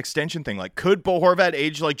Horvat extension thing. Like, could Bo Horvat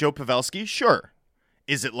age like Joe Pavelski? Sure.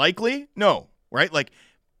 Is it likely? No. Right? Like,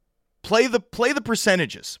 play the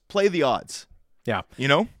percentages. Play the odds. Yeah.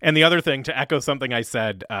 And the other thing, to echo something I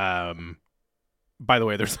said, by the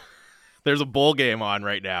way, there's a bowl game on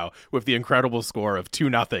right now with the incredible score of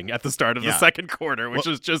 2-0 at the start of the second quarter, which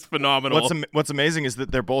is just phenomenal. What's amazing is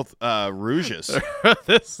that they're both Rouges.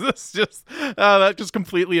 This just that just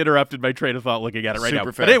completely interrupted my train of thought looking at it right now.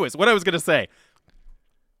 Fair. But anyways, what I was going to say,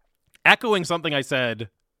 echoing something I said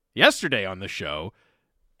yesterday on the show,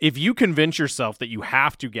 if you convince yourself that you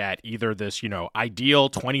have to get either this, ideal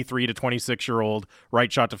 23 to 26-year-old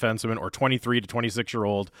right shot defenseman or 23 to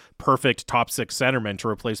 26-year-old perfect top six centerman to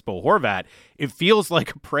replace Bo Horvat, it feels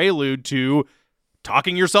like a prelude to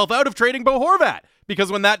talking yourself out of trading Bo Horvat.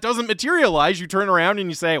 Because when that doesn't materialize, you turn around and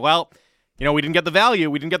you say, well, we didn't get the value,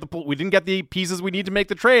 we didn't get the pieces we need to make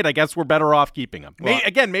the trade. I guess we're better off keeping him. Well,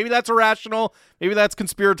 maybe that's irrational, maybe that's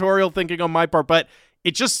conspiratorial thinking on my part, but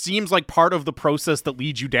it just seems like part of the process that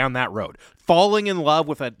leads you down that road. Falling in love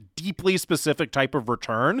with a deeply specific type of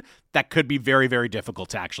return that could be very, very difficult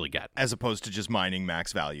to actually get. As opposed to just mining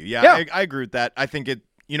max value. Yeah. I agree with that. I think it,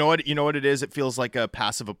 you know what it is? It feels like a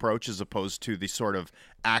passive approach as opposed to the sort of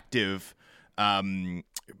active,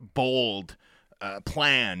 bold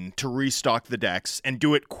plan to restock the decks and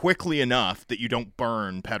do it quickly enough that you don't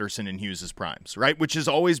burn Pettersson and Hughes' primes, right? Which has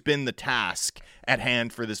always been the task at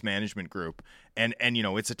hand for this management group. And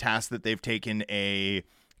it's a task that they've taken a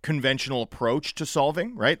conventional approach to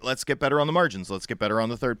solving, right? Let's get better on the margins. Let's get better on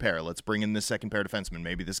the third pair. Let's bring in this second pair defenseman.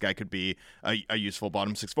 Maybe this guy could be a useful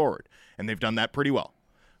bottom six forward. And they've done that pretty well.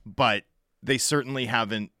 But they certainly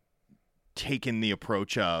haven't taken the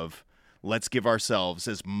approach of, let's give ourselves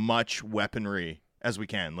as much weaponry as we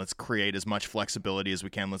can. Let's create as much flexibility as we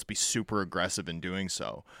can. Let's be super aggressive in doing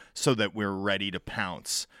so that we're ready to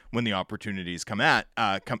pounce when the opportunities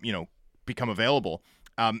become available.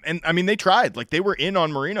 And I mean, they tried. Like, they were in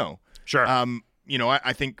on Marino. Sure.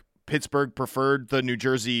 I think Pittsburgh preferred the New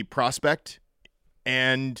Jersey prospect,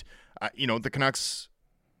 and the Canucks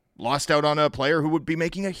lost out on a player who would be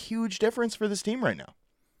making a huge difference for this team right now.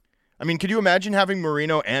 I mean, could you imagine having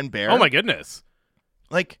Marino and Bear? Oh my goodness.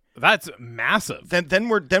 Like, that's massive. Then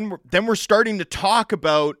we're starting to talk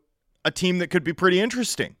about a team that could be pretty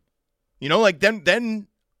interesting. Then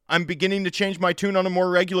I'm beginning to change my tune on a more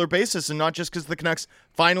regular basis, and not just because the Canucks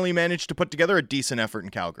finally managed to put together a decent effort in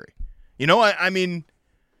Calgary. I mean,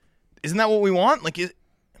 isn't that what we want? Like,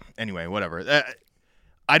 anyway, whatever.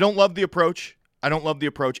 I don't love the approach.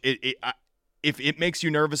 If it makes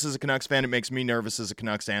you nervous as a Canucks fan, it makes me nervous as a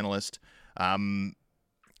Canucks analyst.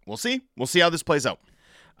 We'll see. We'll see how this plays out.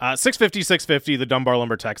 650, the Dunbar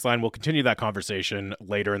Lumber text line. We'll continue that conversation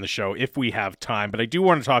later in the show if we have time. But I do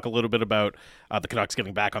want to talk a little bit about the Canucks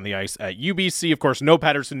getting back on the ice at UBC. Of course, no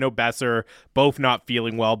Pettersson, no Boeser, both not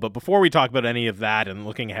feeling well. But before we talk about any of that and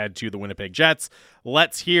looking ahead to the Winnipeg Jets,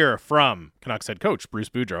 let's hear from Canucks head coach Bruce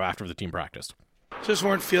Boudreau after the team practiced. Just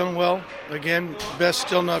weren't feeling well. Again, Best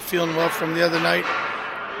still not feeling well from the other night.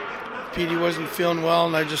 Petey wasn't feeling well,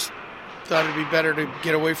 and I just thought it'd be better to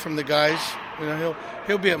get away from the guys. You know,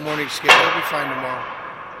 he'll be at morning skate. He'll be fine tomorrow.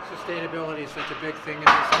 Sustainability is such a big thing in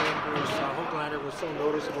this game, Bruce. Hoglander was so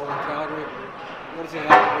noticeable in Calgary. What does he have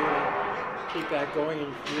to do to keep that going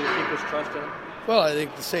and really keep his trust in him? Well, I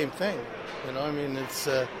think the same thing. You know, I mean, it's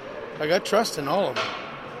I got trust in all of them,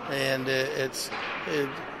 and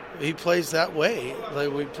he plays that way.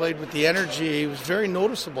 Like we played with the energy. He was very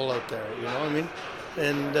noticeable out there. You know, I mean.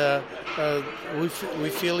 And we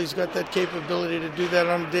feel he's got that capability to do that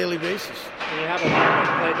on a daily basis. When you have a man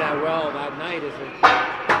that played that well that night, is it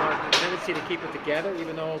a tendency to keep it together,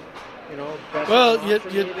 even though, you know, best well,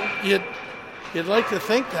 you'd like to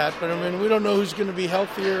think that, but I mean, we don't know who's going to be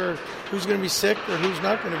healthy or who's going to be sick or who's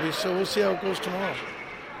not going to be, so we'll see how it goes tomorrow.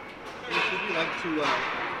 Would you like to,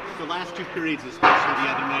 the last two periods, especially the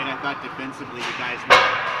other night, I thought defensively the guys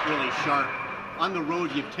were really sharp. On the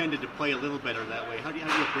road, you've tended to play a little better that way. How do you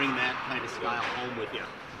bring that kind of style home with you?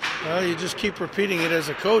 Well, you just keep repeating it as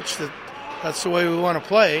a coach that's the way we want to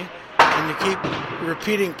play. And you keep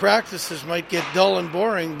repeating practices might get dull and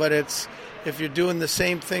boring, but if you're doing the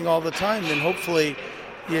same thing all the time, then hopefully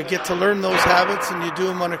you get to learn those habits and you do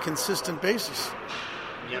them on a consistent basis.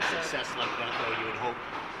 When you have success like that, though, you would hope.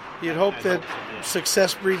 You'd hope that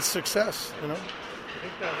success breeds success, you know. I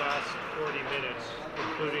think that last 40 minutes,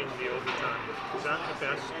 including the overtime, is that the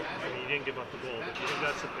best? I mean, you didn't give up the goal, but do you think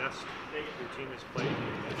that's the best your team has played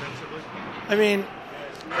defensively? I mean,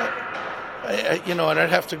 you know, and I'd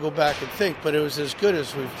have to go back and think, but it was as good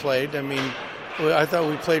as we've played. I mean, I thought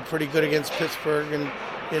we played pretty good against Pittsburgh and,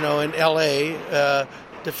 you know, in L.A.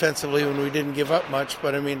 Defensively when we didn't give up much.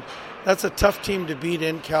 But, I mean, that's a tough team to beat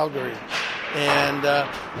in Calgary. And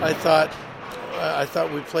I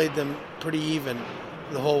thought we played them pretty even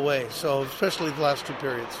the whole way, so especially the last two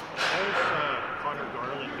periods. How is Connor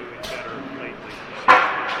Garland doing better lately?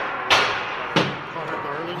 Connor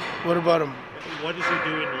Garland? What about him? What is he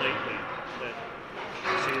doing lately that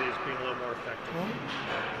you see is being a little more effective?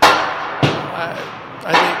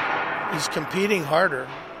 I think he's competing harder.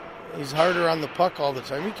 He's harder on the puck all the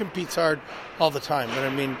time. He competes hard all the time, but I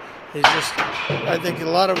mean, I think a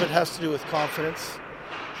lot of it has to do with confidence.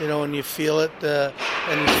 You know, when you feel it,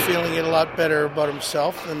 and he's feeling it a lot better about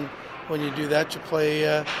himself. And when you do that, you play, you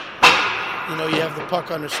have the puck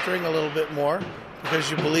on the string a little bit more because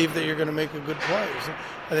you believe that you're going to make a good play.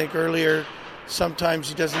 I think earlier, sometimes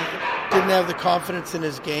he didn't have the confidence in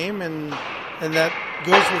his game, and that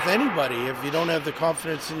goes with anybody. If you don't have the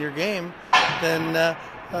confidence in your game, then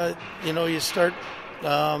you start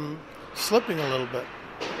slipping a little bit.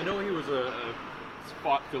 I know he was a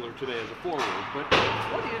spot filler today as a forward, but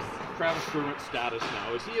what is Travis Dermott's status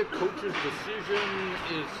now? Is he a coach's decision?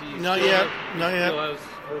 Is he not yet?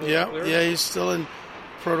 Yeah, he's still in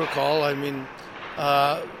protocol. I mean,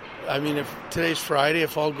 if today's Friday,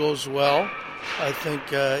 if all goes well, I think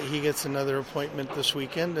he gets another appointment this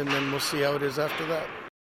weekend, and then we'll see how it is after that.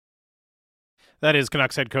 That is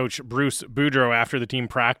Canucks head coach Bruce Boudreau after the team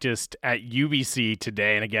practiced at UBC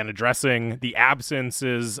today, and again addressing the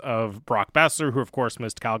absences of Brock Boeser, who of course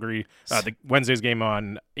missed Calgary, the Wednesday's game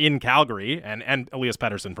in Calgary, and Elias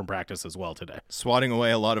Pettersson from practice as well today. Swatting away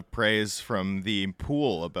a lot of praise from the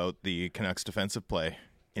pool about the Canucks defensive play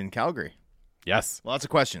in Calgary. Yes. Lots of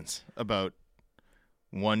questions about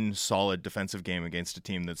one solid defensive game against a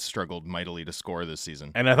team that's struggled mightily to score this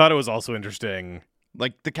season. And I thought it was also interesting.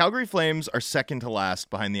 Like, the Calgary Flames are second to last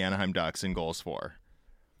behind the Anaheim Ducks in goals for.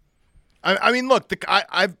 I mean, look,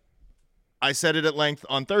 I said it at length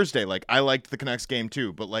on Thursday. Like, I liked the Canucks game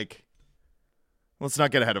too, but like, let's not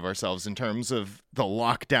get ahead of ourselves in terms of the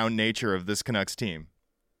lockdown nature of this Canucks team.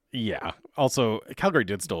 Yeah. Also, Calgary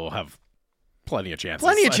did still have plenty of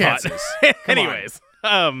chances. Anyways,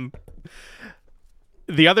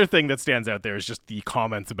 the other thing that stands out there is just the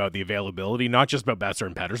comments about the availability, not just about Boeser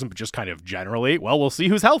and Pettersson, but just kind of generally. Well, we'll see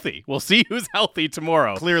who's healthy. We'll see who's healthy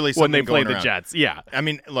tomorrow. Clearly, when they play the around. Jets. Yeah. I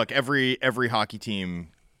mean, look, every hockey team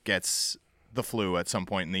gets the flu at some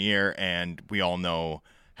point in the year, and we all know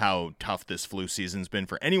how tough this flu season's been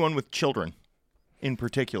for anyone with children. in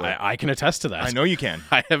particular. I can attest to that. I know you can.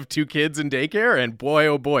 I have 2 kids in daycare, and boy,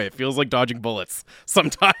 oh boy, it feels like dodging bullets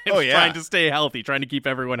sometimes. Oh, yeah. Trying to stay healthy, trying to keep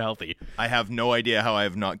everyone healthy. I have no idea how I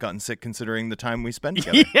have not gotten sick considering the time we spend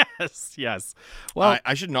together. Yes. Well,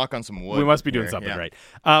 I should knock on some wood. we must be doing here, something yeah.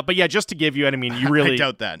 right. But yeah, just to give you, and I mean, you really I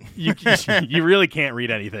doubt that. you really can't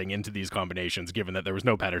read anything into these combinations, given that there was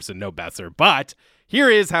no Pettersson, no Besser. But here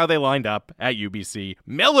is how they lined up at UBC.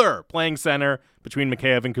 Miller playing center between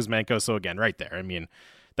Mikheyev and Kuzmenko. So again, right there. I mean,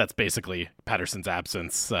 that's basically Pettersson's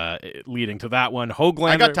absence leading to that one. Hoaglander.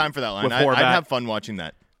 I got time for that line. with I'd Horvat. have fun watching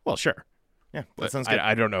that. Well, sure. Yeah, that But sounds good.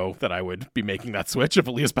 I don't know that I would be making that switch if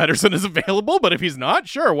Elias Pettersson is available, but if he's not,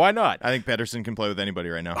 sure, why not? I think Pettersson can play with anybody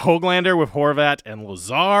right now. Hoaglander with Horvat and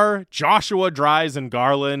Lazar, Joshua Dries and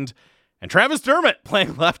Garland, and Travis Dermott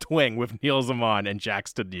playing left wing with Neil Zaman and Jack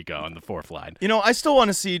Studnicka on the 4th line. You know, I still want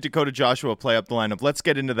to see Dakota Joshua play up the lineup. Let's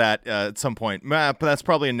get into that at some point. But that's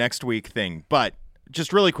probably a next week thing. But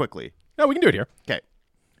just really quickly. No, we can do it here. Okay.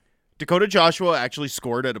 Dakota Joshua actually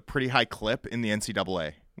scored at a pretty high clip in the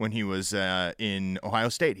NCAA when he was in Ohio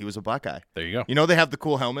State. He was a Buckeye. There you go. You know they have the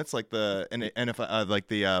cool helmets like the NFL, like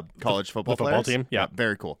the college football the football players? team? Yeah.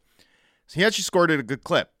 Very cool. So he actually scored at a good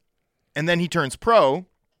clip. And then he turns pro,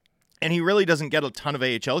 and he really doesn't get a ton of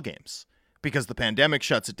AHL games because the pandemic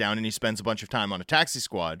shuts it down and he spends a bunch of time on a taxi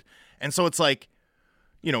squad. And so it's like,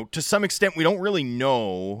 you know, to some extent, we don't really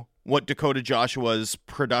know what Dakota Joshua's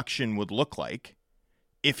production would look like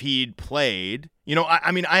if he'd played. You know,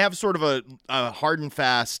 I mean, I have sort of a hard and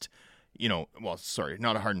fast, you know, well, sorry,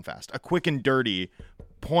 not a hard and fast, a quick and dirty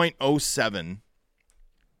 0.07.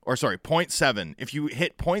 Or sorry, 0.7. If you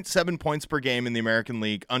hit 0.7 points per game in the American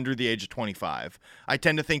League under the age of 25, I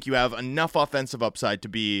tend to think you have enough offensive upside to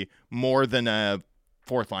be more than a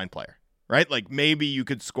 4th line player, right? Like maybe you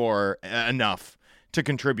could score enough to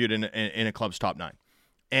contribute in a club's top 9.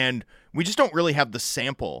 And we just don't really have the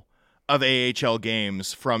sample of AHL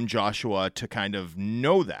games from Joshua to kind of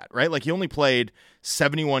know that, right? Like he only played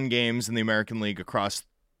 71 games in the American League across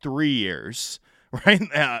 3 years, right?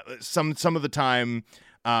 Some of the time,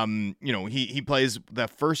 you know, he plays the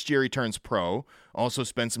first year he turns pro, also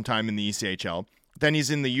spends some time in the ECHL. Then he's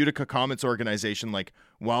in the Utica Comets organization, like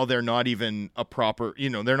while they're not even a proper, you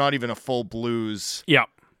know, they're not even a full Blues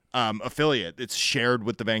affiliate. It's shared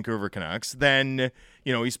with the Vancouver Canucks. Then,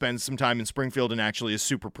 you know, he spends some time in Springfield and actually is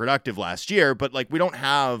super productive last year. But like we don't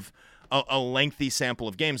have a lengthy sample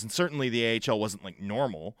of games, and certainly the AHL wasn't like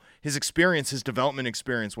normal. His experience, his development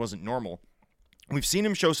experience wasn't normal. We've seen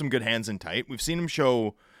him show some good hands in tight. We've seen him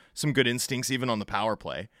show some good instincts even on the power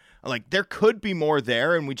play. Like there could be more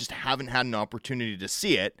there, and we just haven't had an opportunity to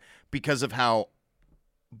see it because of how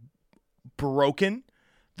broken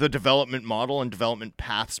the development model and development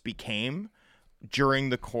paths became during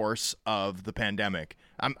the course of the pandemic.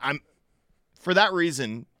 I'm for that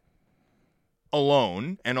reason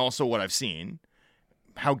alone, and also what I've seen,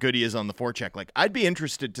 how good he is on the forecheck. Like I'd be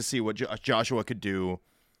interested to see what Joshua could do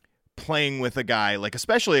playing with a guy like,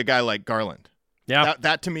 especially a guy like Garland. Yeah.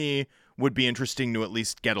 That to me would be interesting to at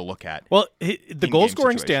least get a look at. Well, the goal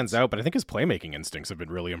scoring situations. stands out, but I think his playmaking instincts have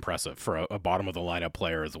been really impressive for a bottom of the lineup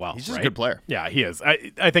player as well. He's just right? a good player. Yeah, he is.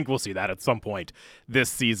 I think we'll see that at some point this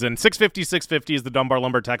season. 650 is the Dunbar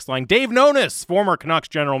Lumber text line. Dave Nonis, former Canucks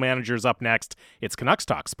general manager, is up next. It's Canucks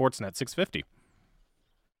Talk, Sportsnet 650.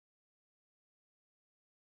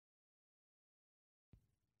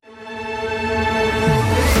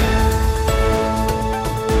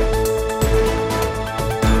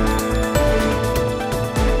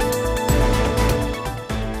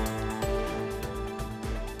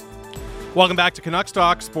 Welcome back to Canucks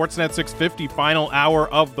Talk, Sportsnet 650, final hour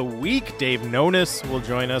of the week. Dave Nonis will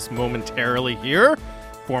join us momentarily here,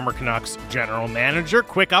 former Canucks general manager.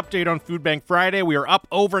 Quick update on Food Bank Friday. We are up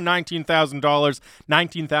over $19,000,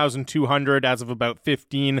 $19,200 as of about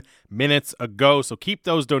 15 minutes ago. So keep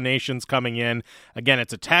those donations coming in. Again,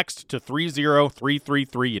 it's a text to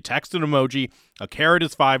 30333. You text an emoji. A carrot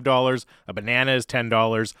is $5, a banana is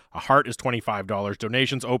 $10, a heart is $25.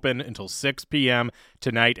 Donations open until 6 p.m.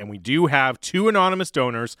 tonight, and we do have 2 anonymous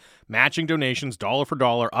donors matching donations dollar for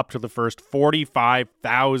dollar up to the first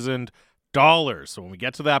 $45,000. So when we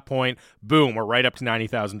get to that point, boom, we're right up to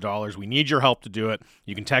 $90,000. We need your help to do it.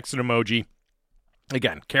 You can text an emoji.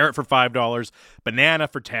 Again, carrot for $5, banana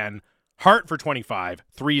for $10, heart for $25,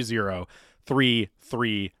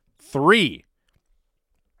 30333.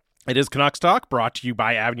 It is Canucks Talk, brought to you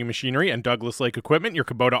by Avenue Machinery and Douglas Lake Equipment, your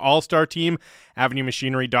Kubota All-Star team.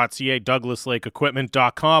 AvenueMachinery.ca,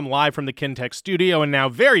 DouglasLakeEquipment.com, live from the Kintech studio, and now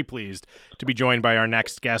very pleased to be joined by our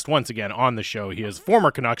next guest once again on the show. He is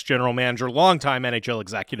former Canucks general manager, longtime NHL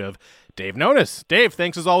executive, Dave Nonis. Dave,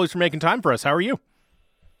 thanks as always for making time for us. How are you?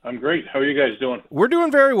 I'm great. How are you guys doing? We're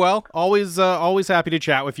doing very well. Always happy to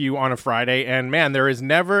chat with you on a Friday. And man, there is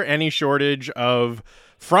never any shortage of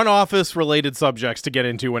front office related subjects to get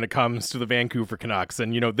into when it comes to the Vancouver Canucks.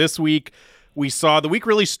 And, this week we saw the week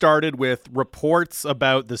really started with reports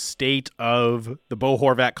about the state of the Bo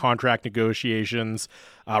Horvat contract negotiations,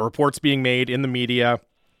 reports being made in the media.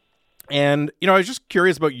 And, I was just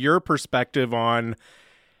curious about your perspective on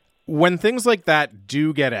when things like that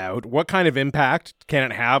do get out, what kind of impact can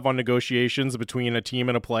it have on negotiations between a team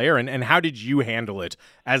and a player? And how did you handle it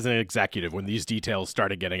as an executive when these details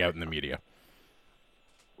started getting out in the media?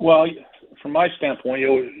 Well, from my standpoint,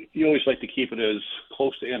 you always like to keep it as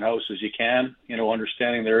close to in-house as you can,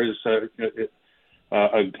 understanding there is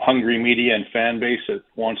a hungry media and fan base that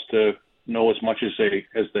wants to know as much as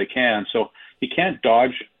they can. So you can't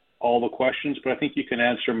dodge all the questions, but I think you can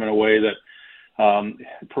answer them in a way that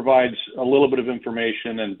provides a little bit of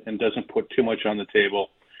information and doesn't put too much on the table.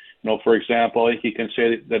 For example, he can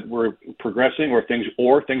say that we're progressing or things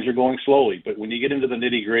are going slowly. But when you get into the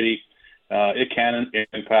nitty-gritty, it can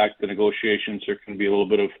impact the negotiations. There can be a little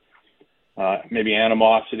bit of maybe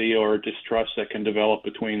animosity or distrust that can develop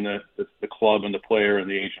between the club and the player and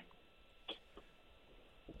the agent.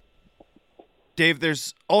 Dave,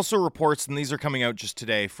 there's also reports, and these are coming out just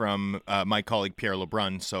today from my colleague Pierre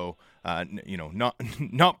Lebrun, so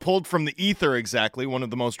not pulled from the ether exactly, one of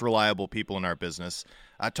the most reliable people in our business,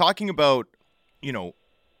 talking about,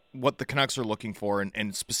 what the Canucks are looking for,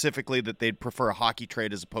 and specifically that they'd prefer a hockey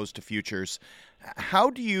trade as opposed to futures. How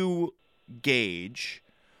do you gauge,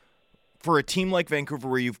 for a team like Vancouver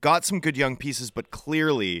where you've got some good young pieces but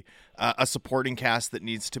clearly a supporting cast that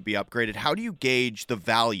needs to be upgraded, how do you gauge the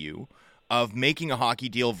value of making a hockey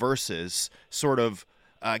deal versus sort of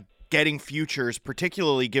getting futures,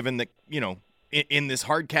 particularly given that, in this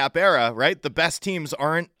hard cap era, right, the best teams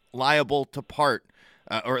aren't liable to part,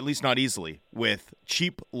 or at least not easily, with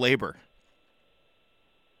cheap labor?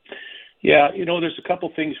 Yeah, there's a couple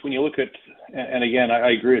things when you look at, and again,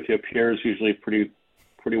 I agree with you, Pierre is usually pretty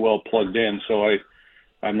well plugged in, so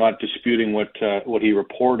I'm not disputing what he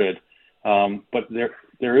reported, but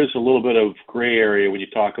there is a little bit of gray area when you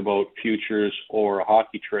talk about futures or a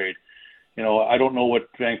hockey trade. I don't know what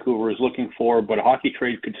Vancouver is looking for, but a hockey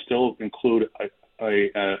trade could still include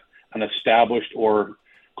an established or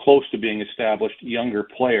close to being established younger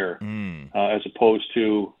player, as opposed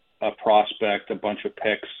to a prospect, a bunch of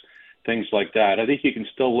picks, things like that. I think you can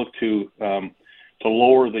still look to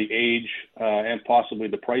lower the age and possibly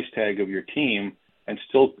the price tag of your team and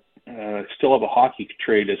still have a hockey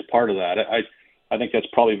trade as part of that. I think that's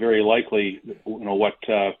probably very likely,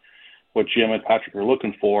 what Jim and Patrick are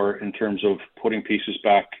looking for in terms of putting pieces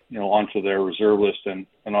back, onto their reserve list and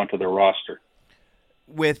onto their roster.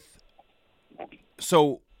 With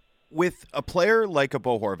a player like a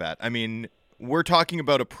Bo Horvat, I mean, we're talking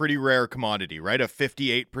about a pretty rare commodity, right? A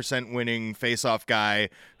 58% winning faceoff guy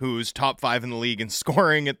who's top 5 in the league in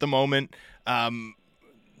scoring at the moment.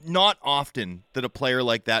 Not often that a player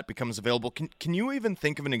like that becomes available. Can you even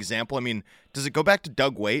think of an example? I mean, does it go back to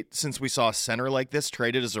Doug Weight since we saw a center like this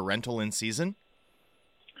traded as a rental in season?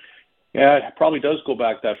 Yeah, it probably does go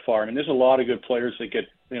back that far. I mean, there's a lot of good players that get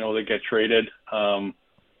traded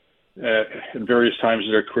at various times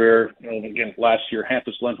of their career. Again, last year,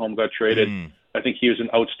 Hampus Lindholm got traded. I think he was an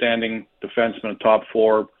outstanding defenseman, top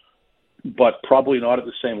 4, but probably not at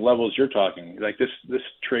the same level as you're talking. Like this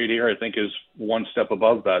trade here, I think, is one step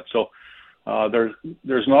above that. So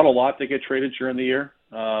there's not a lot that get traded during the year,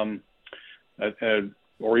 or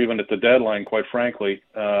even at the deadline, quite frankly.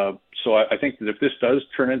 So I think that if this does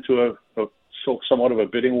turn into somewhat of a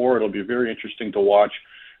bidding war, it'll be very interesting to watch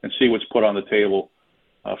and see what's put on the table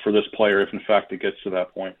for this player if, in fact, it gets to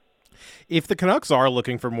that point. If the Canucks are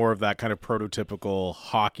looking for more of that kind of prototypical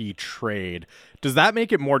hockey trade, does that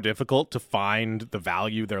make it more difficult to find the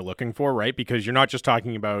value they're looking for, right? Because you're not just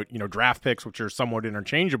talking about, draft picks, which are somewhat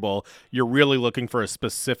interchangeable. You're really looking for a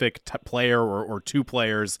specific player or two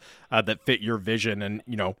players that fit your vision. And,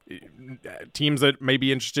 teams that may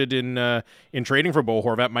be interested in trading for Bo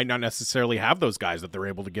Horvat might not necessarily have those guys that they're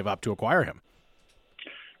able to give up to acquire him.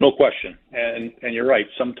 No question. And you're right.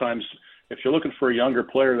 Sometimes if you're looking for a younger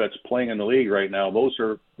player that's playing in the league right now, those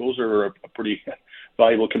are a pretty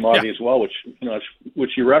valuable commodity as well, which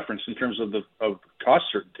you referenced in terms of cost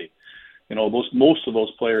certainty. Most of those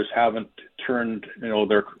players haven't turned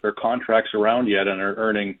their contracts around yet and are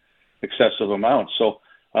earning excessive amounts. So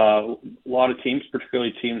a lot of teams,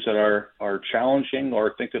 particularly teams that are challenging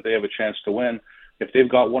or think that they have a chance to win, if they've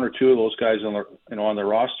got one or two of those guys on their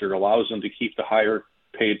roster, it allows them to keep the higher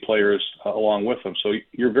paid players along with them. So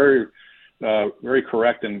you're very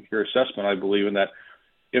correct in your assessment, I believe, in that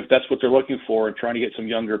if that's what they're looking for and trying to get some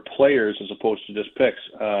younger players as opposed to just picks,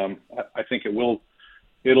 I think it'll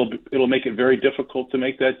make it very difficult to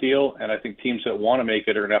make that deal. And I think teams that want to make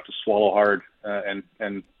it are going to have to swallow hard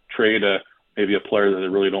and trade maybe a player that they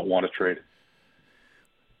really don't want to trade.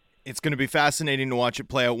 It's going to be fascinating to watch it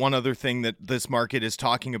play out. One other thing that this market is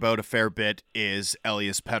talking about a fair bit is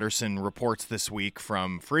Elias Pettersson reports this week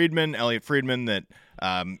from Elliot Friedman, that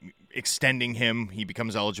extending him, he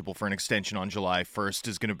becomes eligible for an extension on July 1st,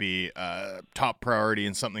 is going to be a top priority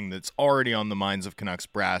and something that's already on the minds of Canucks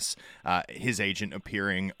brass. His agent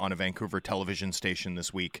appearing on a Vancouver television station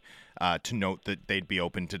this week to note that they'd be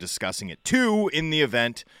open to discussing it too in the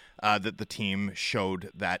event that the team showed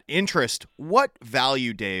that interest. What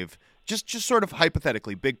value, Dave, just sort of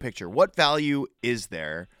hypothetically, big picture, what value is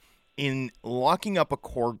there in locking up a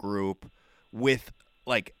core group with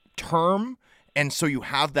like term, and so you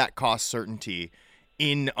have that cost certainty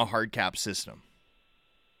in a hard cap system?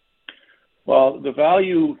 Well, the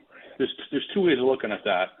value, there's two ways of looking at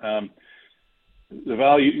that. The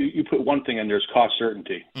value, you put one thing in, there's cost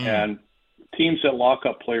certainty. And teams that lock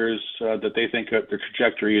up players that they think their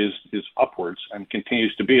trajectory is upwards and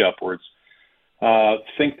continues to be upwards,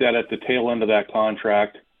 think that at the tail end of that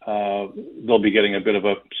contract, they'll be getting a bit of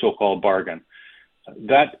a so-called bargain.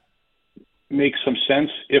 That makes some sense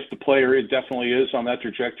if the player definitely is on that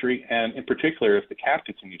trajectory, and in particular if the cap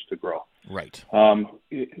continues to grow. Right.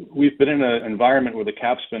 We've been in an environment where the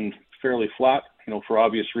cap's been fairly flat, for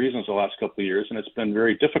obvious reasons the last couple of years, and it's been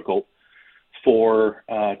very difficult for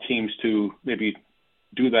teams to maybe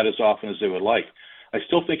do that as often as they would like. I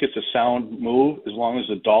still think it's a sound move as long as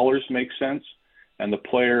the dollars make sense and the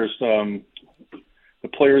player's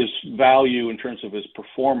value in terms of his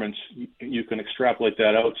performance, you can extrapolate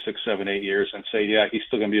that out 6, 7, 8 years and say, yeah, he's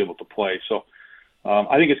still going to be able to play. So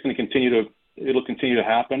I think it'll continue to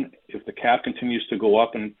happen. If the cap continues to go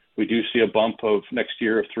up and we do see a bump of next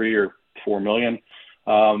year of $3 or $4 million,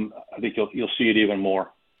 I think you'll see it even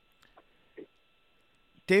more.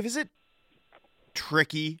 Dave, is it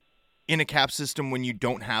tricky in a cap system when you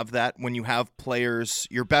don't have that, when you have players,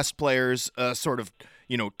 your best players, sort of,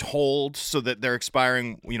 told so that they're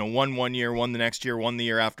expiring, one year, one the next year, one the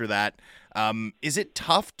year after that? Is it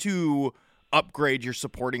tough to upgrade your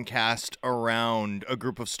supporting cast around a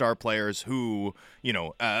group of star players who,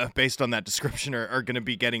 based on that description, are going to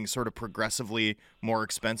be getting sort of progressively more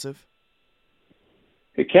expensive?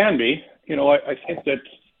 It can be. I think that,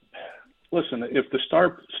 listen, if the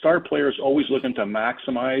star player is always looking to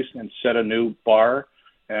maximize and set a new bar,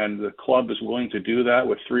 and the club is willing to do that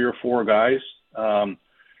with 3 or 4 guys,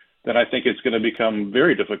 then I think it's going to become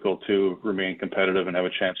very difficult to remain competitive and have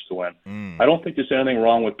a chance to win. I don't think there's anything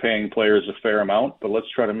wrong with paying players a fair amount, but let's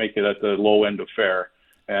try to make it at the low end of fair.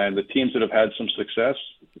 And the teams that have had some success,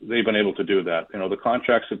 they've been able to do that. The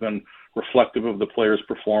contracts have been reflective of the player's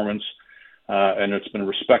performance, and it's been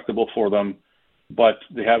respectable for them, but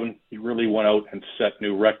they haven't really went out and set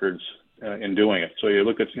new records in doing it. So you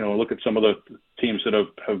look at some of the teams that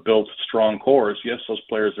have built strong cores. Yes, those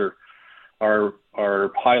players are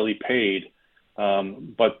highly paid,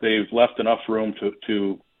 but they've left enough room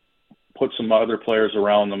to put some other players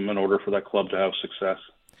around them in order for that club to have success.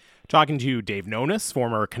 Talking to Dave Nonis,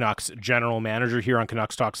 former Canucks general manager here on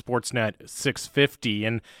Canucks Talk Sportsnet 650.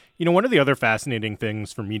 And, one of the other fascinating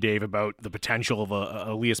things for me, Dave, about the potential of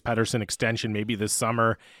a Elias Pettersson extension maybe this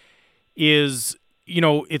summer is,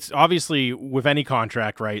 it's obviously with any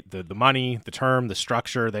contract, right? The money, the term, the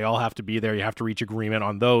structure, they all have to be there. You have to reach agreement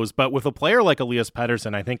on those. But with a player like Elias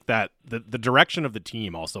Pettersson, I think that the direction of the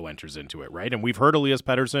team also enters into it, right? And we've heard Elias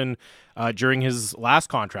Pettersson during his last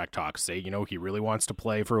contract talks say, he really wants to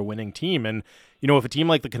play for a winning team. And, if a team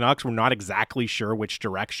like the Canucks, we're not exactly sure which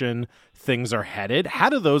direction things are headed, how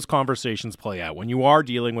do those conversations play out when you are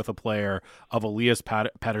dealing with a player of Elias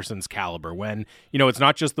Pettersson's caliber, when, it's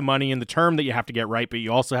not just the money and the term that you have to get right, but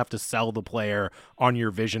you also have to sell the player on your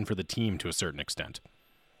vision for the team to a certain extent?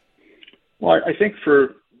 Well, I think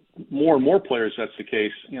for more and more players, that's the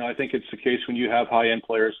case. I think it's the case when you have high-end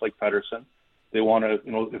players like Pettersson. They want to,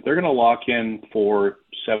 if they're going to lock in for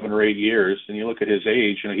 7 or 8 years, and you look at his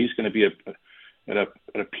age, he's going to be at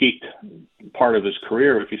a peaked part of his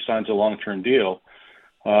career if he signs a long-term deal.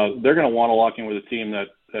 They're going to want to lock in with a team that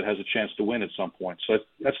has a chance to win at some point. So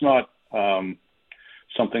that's not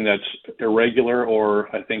something that's irregular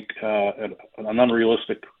or I think an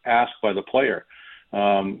unrealistic ask by the player.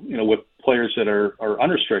 With players that are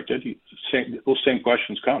unrestricted, those same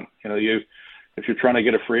questions come. If you're trying to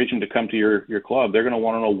get a free agent to come to your club, they're going to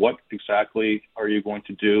want to know what exactly are you going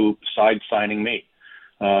to do besides signing me.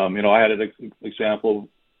 I had an example.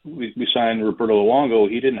 We signed Roberto Luongo.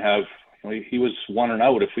 He didn't have he was 1 and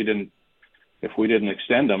out if we didn't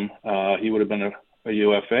extend him. He would have been a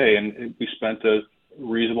UFA, and we spent a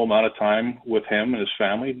reasonable amount of time with him and his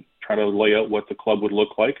family trying to lay out what the club would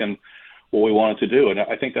look like and what we wanted to do. And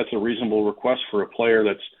I think that's a reasonable request for a player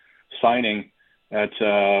that's signing at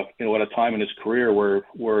at a time in his career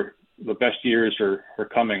where the best years are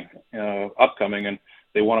upcoming, and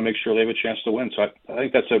they want to make sure they have a chance to win. So I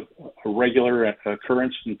think that's a regular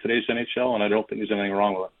occurrence in today's NHL, and I don't think there's anything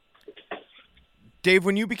wrong with it. Dave,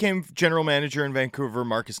 when you became general manager in Vancouver,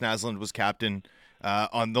 Marcus Naslund was captain.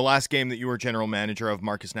 On the last game that you were general manager of,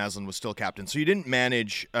 Marcus Naslund was still captain. So you didn't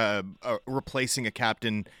manage replacing a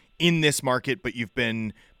captain in this market, but you've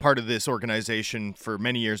been part of this organization for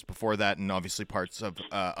many years before that, and obviously parts of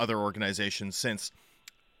other organizations since.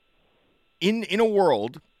 In a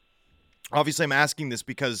world, obviously I'm asking this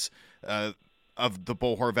because of the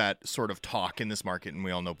Bo Horvat sort of talk in this market, and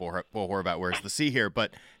we all know Bo Horvat wears the C here,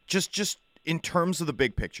 but just in terms of the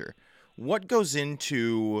big picture, what goes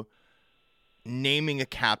into naming a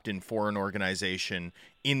captain for an organization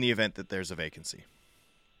in the event that there's a vacancy?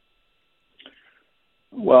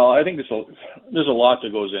 Well, I think there's a lot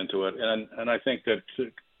that goes into it, and I think that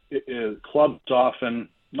clubs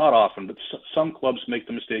not often, but some clubs make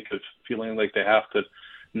the mistake of feeling like they have to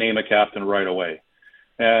name a captain right away.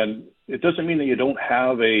 And it doesn't mean that you don't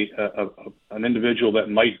have an individual that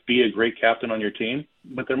might be a great captain on your team,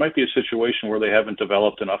 but there might be a situation where they haven't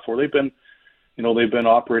developed enough, where they've been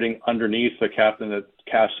operating underneath a captain that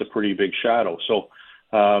casts a pretty big shadow. So,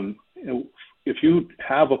 if you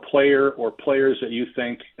have a player or players that you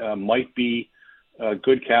think might be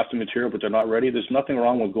good captain material, but they're not ready, there's nothing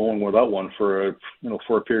wrong with going without one for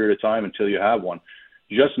a period of time until you have one.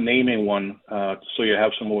 Just naming one so you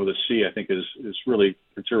have someone with a C, I think is really,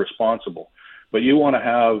 it's irresponsible. But you want to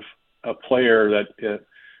have a player that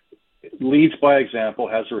leads by example,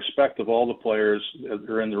 has the respect of all the players that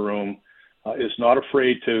are in the room, is not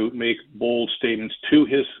afraid to make bold statements to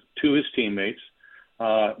his teammates,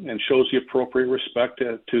 and shows the appropriate respect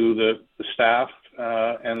to the staff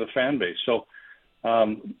and the fan base. So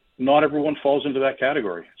not everyone falls into that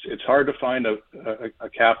category. It's hard to find a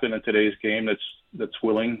captain in today's game that's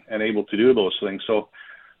willing and able to do those things. So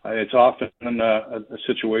it's often a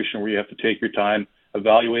situation where you have to take your time,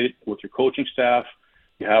 evaluate with your coaching staff.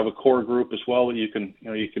 You have a core group as well that you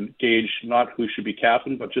can gauge not who should be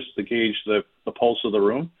captain, but just to gauge the pulse of the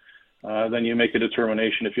room. Then you make a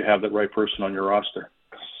determination if you have that right person on your roster.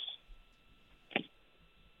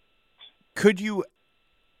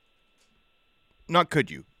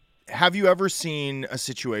 Have you ever seen a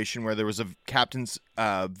situation where there was a captain's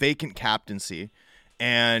vacant captaincy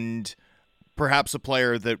and perhaps a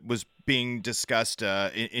player that was being discussed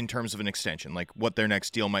in terms of an extension, like what their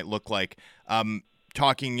next deal might look like?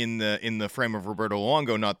 Talking in the frame of Roberto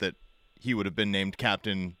Luongo, not that he would have been named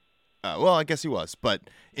captain. Well, I guess he was, but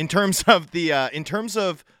in terms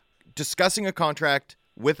of discussing a contract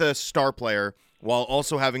with a star player while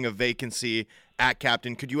also having a vacancy at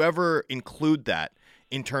captain, could you ever include that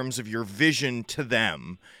in terms of your vision to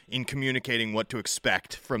them in communicating what to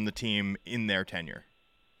expect from the team in their tenure?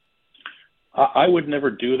 I would never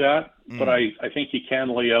do that, but I think you can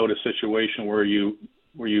lay out a situation where you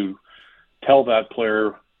tell that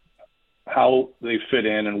player how they fit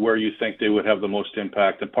in and where you think they would have the most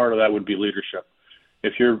impact. And part of that would be leadership.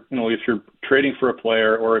 If you're trading for a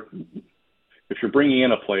player, or if you're bringing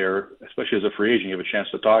in a player, especially as a free agent, you have a chance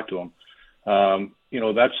to talk to him.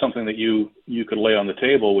 That's something that you could lay on the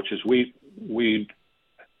table, which is we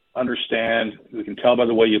understand, we can tell by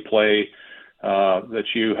the way you play that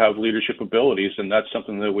you have leadership abilities, and that's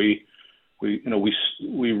something that we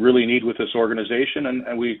really need with this organization,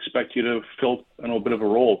 and we expect you to fill a bit of a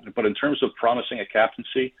role. But in terms of promising a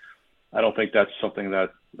captaincy, I don't think that's something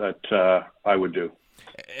that I would do.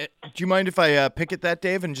 Do you mind if I pick at that,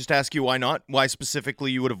 Dave, and just ask you why not? Why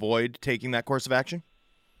specifically you would avoid taking that course of action?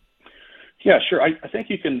 Yeah, sure. I think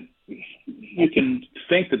you can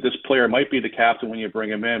think that this player might be the captain when you bring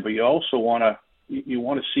him in, but you also want to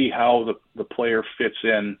see how the player fits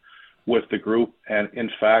in with the group. And in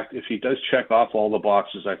fact, if he does check off all the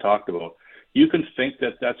boxes I talked about, you can think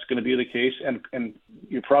that that's going to be the case. And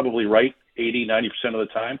you're probably right 80, 90% of the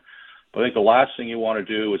time. But I think the last thing you want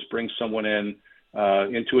to do is bring someone in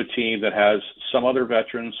into a team that has some other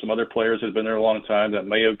veterans, some other players that have been there a long time that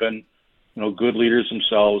may have been, good leaders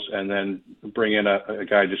themselves, and then bring in a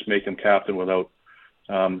guy, just make him captain without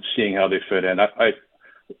seeing how they fit in.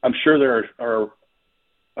 I'm sure there are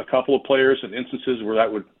a couple of players and instances where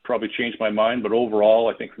that would probably change my mind, but overall,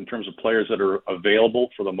 I think in terms of players that are available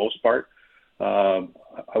for the most part, I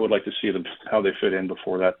would like to see them how they fit in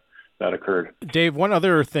before that that occurred. Dave, one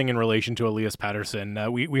other thing in relation to Elias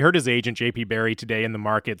Pettersson, we heard his agent, JP Barry, today in the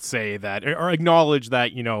market say that, or acknowledge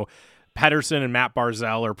that, Pettersson and Matt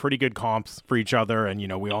Barzal are pretty good comps for each other. And,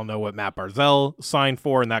 we all know what Matt Barzal signed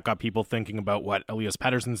for, and that got people thinking about what Elias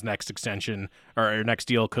Pettersson's next extension or next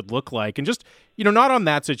deal could look like. And just, not on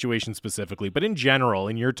that situation specifically, but in general,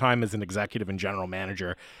 in your time as an executive and general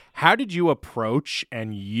manager, how did you approach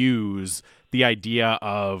and use the idea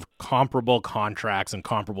of comparable contracts and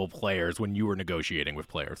comparable players when you were negotiating with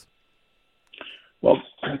players? Well,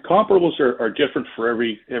 comparables are different for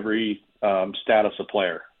every status of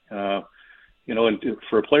player. And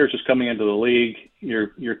for players just coming into the league,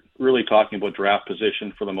 you're really talking about draft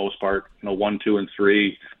position for the most part. 1, 2, and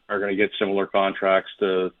 3 are going to get similar contracts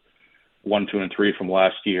to 1, 2, and 3 from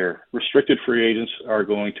last year. Restricted free agents are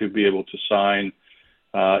going to be able to sign,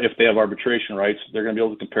 if they have arbitration rights, they're going to be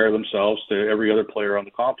able to compare themselves to every other player on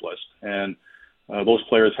the comp list. And those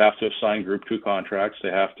players have to have signed Group 2 contracts. They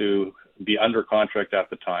have to be under contract at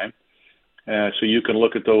the time. So you can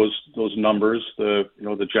look at those numbers, the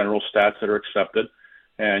general stats that are accepted,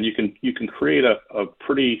 and you can create a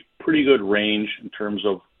pretty good range in terms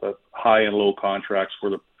of high and low contracts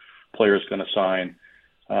where the player is going to sign.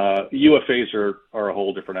 UFAs are a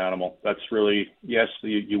whole different animal. That's really, yes,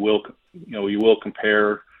 you will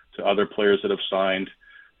compare to other players that have signed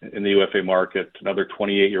in the UFA market. Another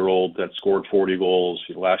 28-year-old that scored 40 goals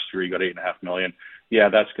last year, he got $8.5 million. Yeah,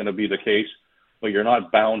 that's going to be the case. But you're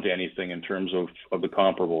not bound to anything in terms of the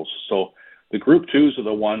comparables. So the Group 2s are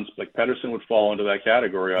the ones, like Pettersson would fall into that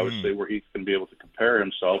category, I would say, where he's going to be able to compare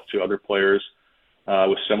himself to other players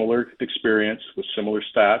with similar experience, with similar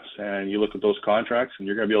stats, and you look at those contracts, and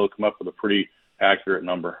you're going to be able to come up with a pretty accurate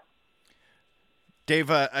number. Dave,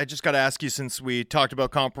 I just got to ask you, since we talked about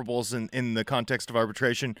comparables in the context of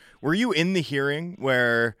arbitration, were you in the hearing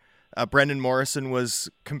where Brendan Morrison was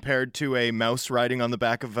compared to a mouse riding on the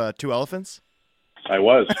back of 2 elephants? I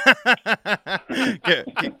was.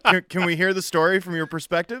 Can we hear the story from your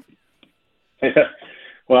perspective?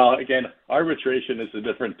 Well, again, arbitration is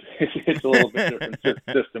it's a little bit different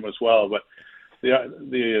system as well. But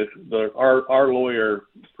our lawyer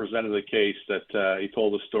presented the case that he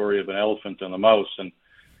told the story of an elephant and a mouse,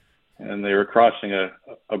 and they were crossing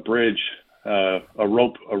a bridge, a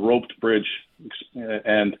roped bridge,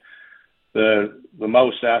 and the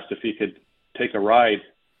mouse asked if he could take a ride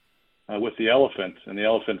with the elephant, and the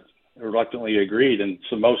elephant reluctantly agreed, and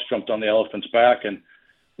so the mouse jumped on the elephant's back, and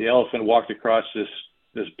the elephant walked across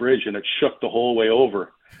this bridge, and it shook the whole way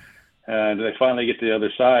over, and they finally get to the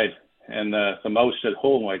other side, and the mouse said,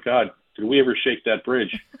 "Oh my God, did we ever shake that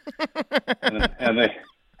bridge?" and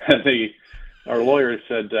our lawyer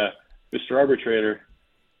said, "Mr. Arbitrator,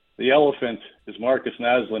 the elephant is Marcus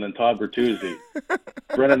Naslund and Todd Bertuzzi.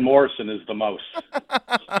 Brendan Morrison is the mouse."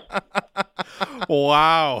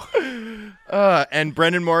 Wow. And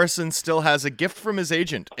Brendan Morrison still has a gift from his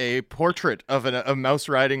agent, a portrait of a mouse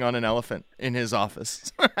riding on an elephant in his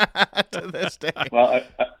office to this day. Well,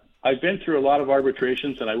 I've been through a lot of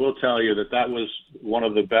arbitrations, and I will tell you that was one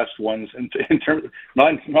of the best ones in terms,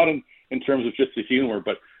 not in terms of just the humor,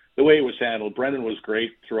 but the way it was handled. Brendan was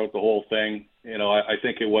great throughout the whole thing. I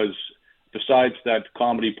think it was, besides that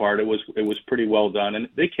comedy part, it was pretty well done, and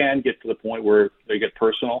they can get to the point where they get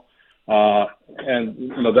personal. And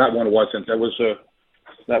that one wasn't. That was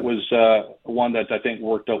one that I think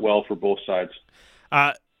worked out well for both sides.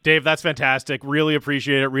 Dave, that's fantastic. Really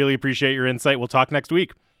appreciate it. Really appreciate your insight. We'll talk next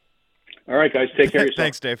week. All right, guys. Take care of yourself.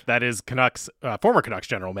 Thanks, Dave. That is former Canucks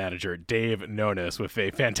general manager Dave Nonis with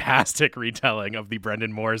a fantastic retelling of the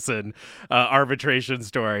Brendan Morrison arbitration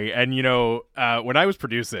story. And, when I was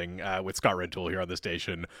producing with Scott Rintoul here on the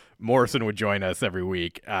station, Morrison would join us every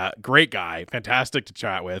week. Great guy, fantastic to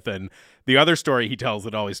chat with. And the other story he tells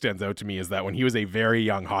that always stands out to me is that when he was a very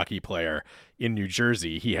young hockey player in New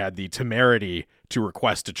Jersey, he had the temerity to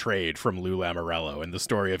request a trade from Lou Lamoriello, and the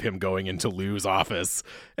story of him going into Lou's office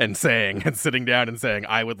and sitting down and saying,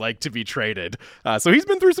 "I would like to be traded." So he's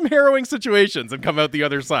been through some harrowing situations and come out the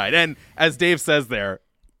other side. And as Dave says there,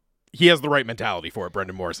 he has the right mentality for it,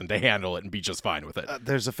 Brendan Morrison, to handle it and be just fine with it.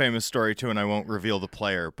 There's a famous story, too, and I won't reveal the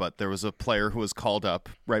player, but there was a player who was called up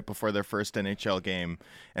right before their first NHL game,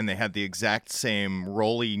 and they had the exact same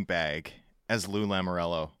rolling bag as Lou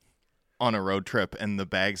Lamoriello on a road trip, and the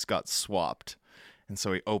bags got swapped. And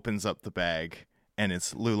so he opens up the bag, and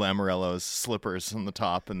it's Lou Lamoriello's slippers on the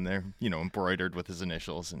top, and they're, embroidered with his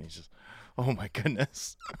initials, and he's just, oh my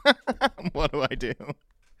goodness, what do I do?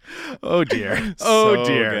 Oh, dear. Oh, So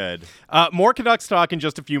dear. good. More Canucks talk in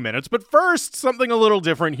just a few minutes. But first, something a little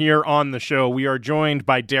different here on the show. We are joined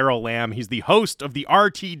by Daryl Lamb. He's the host of the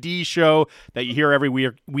RTD show that you hear every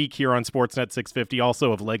week here on Sportsnet 650,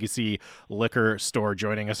 also of Legacy Liquor Store,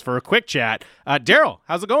 joining us for a quick chat. Daryl,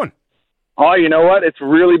 how's it going? Oh, you know what? It's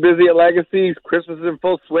really busy at Legacy. Christmas is in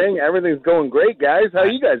full swing. Everything's going great, guys. How are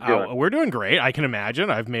you guys doing? We're doing great. I can imagine.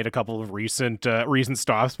 I've made a couple of recent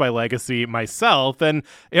stops by Legacy myself, and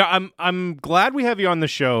I'm glad we have you on the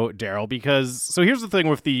show, Daryl. Because so here's the thing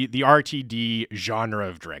with the RTD genre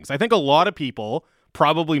of drinks. I think a lot of people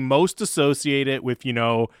probably most associate it with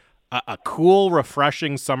a cool,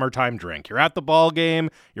 refreshing summertime drink. You're at the ball game,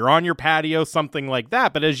 you're on your patio, something like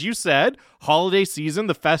that. But as you said, holiday season,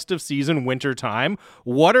 the festive season, winter time,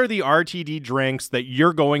 what are the RTD drinks that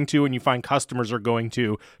you're going to and you find customers are going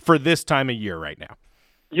to for this time of year right now?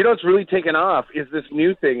 You know what's really taken off is this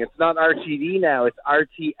new thing. It's not RTD now, it's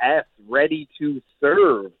RTS, ready to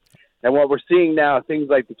serve. And what we're seeing now, things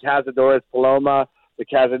like the Cazadores Paloma, the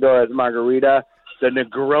Cazadores Margarita, the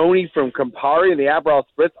Negroni from Campari, and the Aperol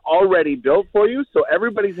Spritz already built for you. So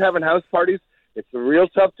everybody's having house parties. It's a real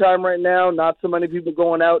tough time right now. Not so many people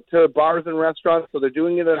going out to bars and restaurants, so they're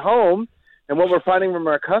doing it at home. And what we're finding from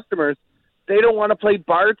our customers, they don't want to play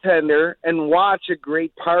bartender and watch a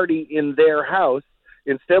great party in their house.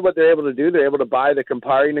 Instead, what they're able to do, they're able to buy the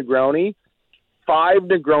Campari Negroni, 5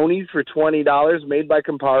 Negronis for $20 made by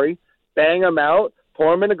Campari, bang them out,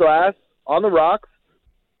 pour them in a glass on the rocks,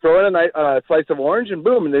 throw in a slice of orange, and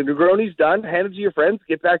boom, and the Negroni's done. Hand it to your friends.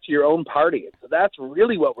 Get back to your own party. So that's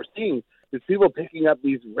really what we're seeing is people picking up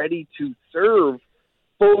these ready-to-serve,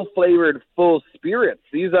 full-flavored, full spirits.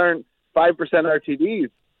 These aren't 5% RTDs.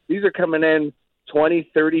 These are coming in 20,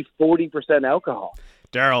 30, 40% alcohol.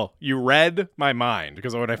 Daryl, you read my mind,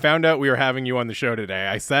 because when I found out we were having you on the show today,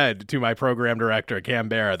 I said to my program director,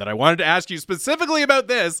 Canberra, that I wanted to ask you specifically about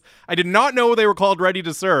this. I did not know they were called Ready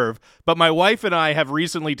to Serve, but my wife and I have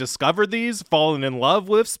recently discovered these, fallen in love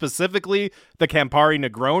with, specifically the Campari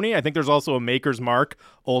Negroni. I think there's also a Maker's Mark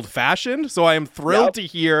Old Fashioned, so I am thrilled to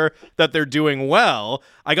hear that they're doing well.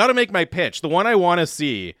 I got to make my pitch. The one I want to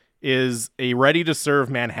see is a Ready to Serve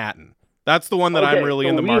Manhattan. That's the one that I'm really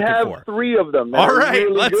in the market for. We have 3 of them. All right,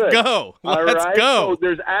 really let's good. go. Let's go. So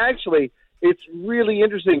there's actually, it's really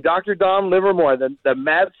interesting. Dr. Dom Livermore, the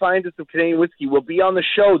mad scientist of Canadian whiskey, will be on the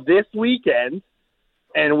show this weekend,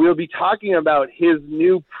 and we'll be talking about his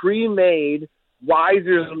new pre-made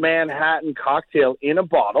Wiser's Manhattan cocktail in a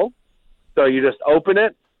bottle. So you just open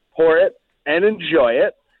it, pour it, and enjoy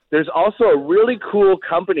it. There's also a really cool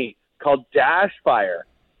company called Dash Fire,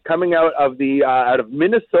 coming out of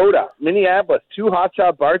Minnesota, Minneapolis, 2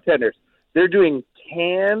 hotshot bartenders. They're doing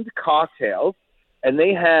canned cocktails, and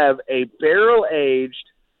they have a barrel-aged,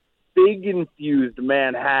 fig-infused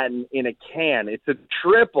Manhattan in a can. It's a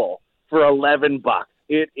triple for $11.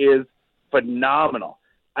 It is phenomenal.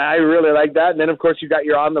 I really like that. And then, of course, you got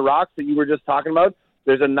your On the Rocks that you were just talking about.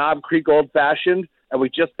 There's a Knob Creek Old Fashioned, and we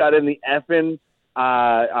just got in the effing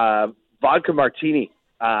vodka martini.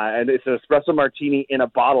 And it's an espresso martini in a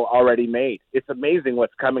bottle already made. It's amazing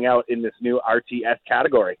what's coming out in this new RTS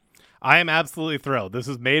category. I am absolutely thrilled. This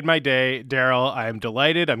has made my day, Daryl. I am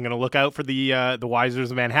delighted. I'm going to look out for the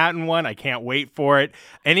Wiser's Manhattan one. I can't wait for it.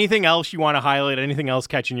 Anything else you want to highlight? Anything else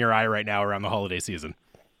catching your eye right now around the holiday season?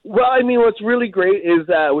 Well, I mean, what's really great is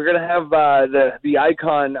we're going to have the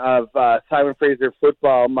icon of Simon Fraser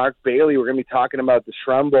football, Mark Bailey. We're going to be talking about the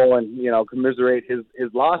Shrum Bowl and, commiserate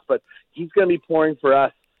his loss. But he's going to be pouring for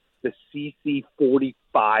us the CC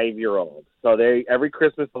 45-year-old. So every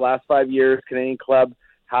Christmas the last 5 years, Canadian Club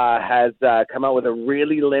has come out with a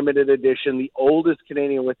really limited edition, the oldest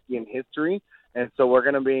Canadian whiskey in history. And so we're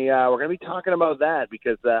going to be talking about that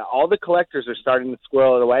because all the collectors are starting to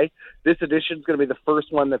squirrel it away. This edition is going to be the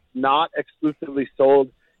first one that's not exclusively sold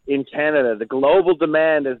in Canada. The global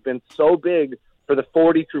demand has been so big for the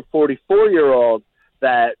 40 through 44-year-olds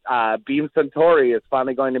that Beam Suntory is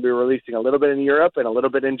finally going to be releasing a little bit in Europe and a little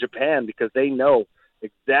bit in Japan because they know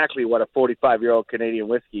exactly what a 45-year-old Canadian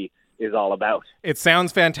whiskey is all about. It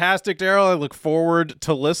sounds fantastic, Daryl. I look forward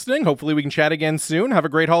to listening. Hopefully we can chat again soon. Have a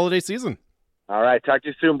great holiday season. All right. Talk to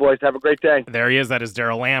you soon, boys. Have a great day. There he is. That is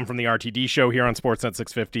Daryl Lamb from the RTD show here on Sportsnet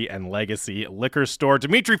 650 and Legacy Liquor Store.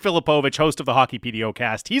 Dmitry Filipovich, host of the Hockey PDO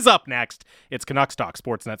cast. He's up next. It's Canucks Talk,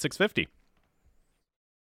 Sportsnet 650.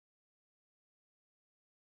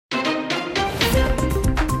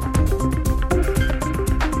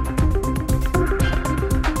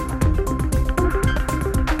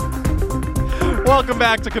 Welcome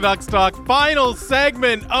back to Canucks Talk. Final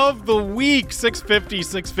segment of the week.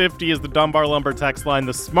 650 is the Dunbar Lumber text line.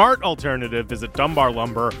 The smart alternative, visit Dunbar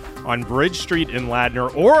Lumber on Bridge Street in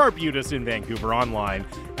Ladner or Arbutus in Vancouver online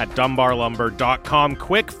at dunbarlumber.com.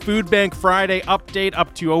 Quick Food Bank Friday update,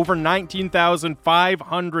 up to over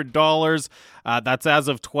 $19,500. That's as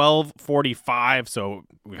of 12:45, so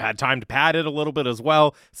we've had time to pad it a little bit as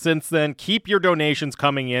well. Since then, keep your donations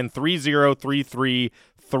coming in.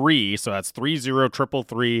 30333. So that's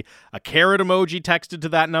 30333. A carrot emoji texted to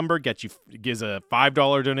that number gives a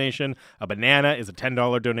 $5 donation. A banana is a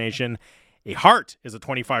 $10 donation. A heart is a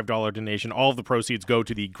 $25 donation. All of the proceeds go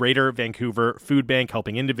to the Greater Vancouver Food Bank,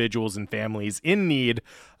 helping individuals and families in need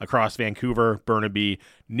across Vancouver, Burnaby,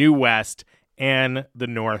 New West, and the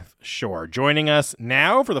North Shore. Joining us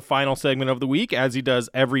now for the final segment of the week, as he does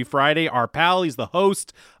every Friday, our pal. He's the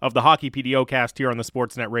host of the Hockey PDO cast here on the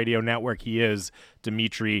Sportsnet Radio Network. He is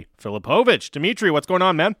Dmitry Filipovich. Dmitry, what's going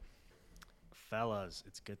on, man? Fellas,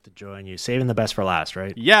 it's good to join you. Saving the best for last,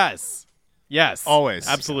 right? Yes. Always.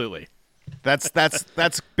 Absolutely. That's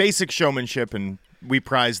basic showmanship, and we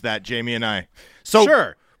prize that, Jamie and I. So,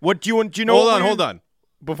 sure. What do you want? Do you know? Hold on.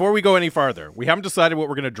 Before we go any farther, we haven't decided what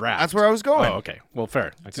we're going to draft. That's where I was going. Oh, okay. Well,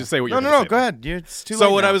 fair. Just say what you're going to say. No, go ahead. It's too late.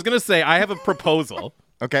 So what I was going to say, I have a proposal.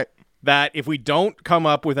 Okay. That if we don't come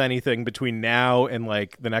up with anything between now and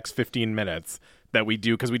like the next 15 minutes that we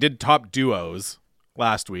do, because we did top duos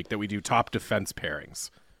last week, that we do top defense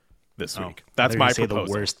pairings this week. That's my proposal.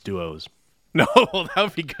 The worst duos. No, that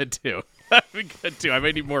would be good too. That would be good too. I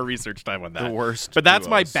may need more research time on that. The worst, but that's duos.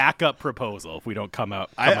 my backup proposal. If we don't come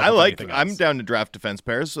up, I'm down to draft defense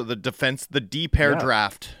pairs. So the D pair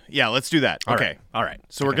draft. Yeah, let's do that. All okay, right.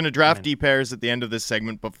 So we're gonna draft D pairs at the end of this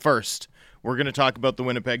segment. But first, we're gonna talk about the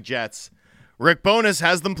Winnipeg Jets. Rick Bowness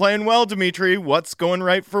has them playing well. Dimitri, what's going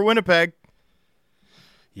right for Winnipeg?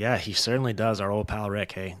 Yeah, he certainly does. Our old pal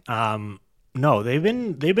Rick. Hey, no, they've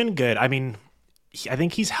been good. I mean, I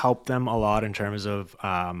think he's helped them a lot in terms of,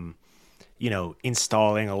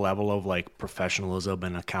 installing a level of like professionalism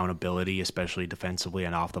and accountability, especially defensively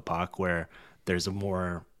and off the puck, where there's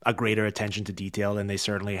a greater attention to detail than they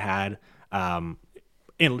certainly had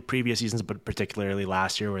in previous seasons, but particularly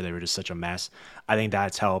last year where they were just such a mess. I think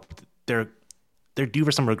that's helped. They're due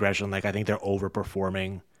for some regression. Like, I think they're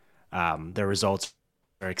overperforming. Their results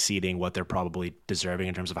are exceeding what they're probably deserving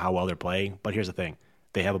in terms of how well they're playing. But here's the thing.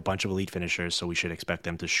 They have a bunch of elite finishers, so we should expect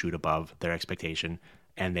them to shoot above their expectation.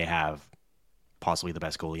 And they have possibly the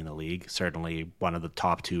best goalie in the league, certainly one of the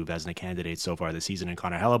top 2 Vezina candidates so far this season in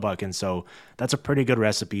Connor Hellebuck. And so that's a pretty good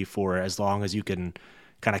recipe for, as long as you can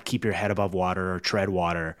kind of keep your head above water or tread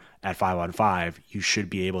water at 5-on-5, you should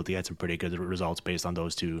be able to get some pretty good results based on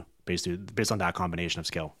those two, based on that combination of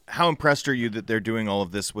skill. How impressed are you that they're doing all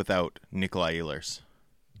of this without Nikolai Ehlers?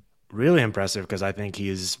 Really impressive, because I don't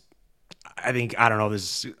know,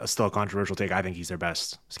 this is still a controversial take. I think he's their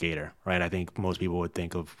best skater, right? I think most people would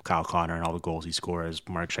think of Kyle Connor and all the goals he scores as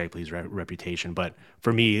Mark Scheifele's reputation. But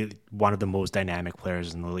for me, one of the most dynamic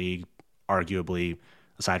players in the league, arguably,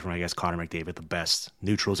 aside from, I guess, Connor McDavid, the best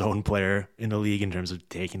neutral zone player in the league in terms of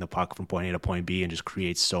taking the puck from point A to point B and just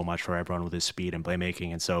creates so much for everyone with his speed and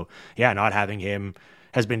playmaking. And so, yeah, not having him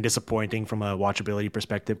has been disappointing from a watchability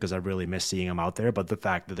perspective, because I really miss seeing him out there. But the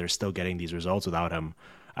fact that they're still getting these results without him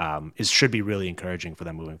should be really encouraging for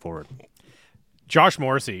them moving forward. Josh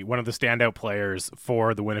Morrissey, one of the standout players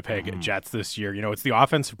for the Winnipeg Jets this year. It's the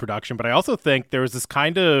offensive production, but I also think there was this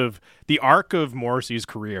the arc of Morrissey's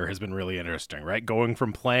career has been really interesting, right? Going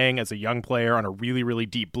from playing as a young player on a really, really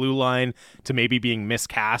deep blue line to maybe being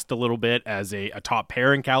miscast a little bit as a top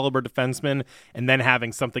pairing caliber defenseman, and then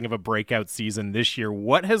having something of a breakout season this year.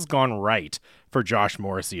 What has gone right for Josh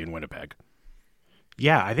Morrissey in Winnipeg?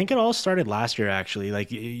 Yeah, I think it all started last year, actually.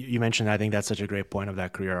 Like you mentioned, I think that's such a great point of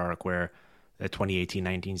that career arc where the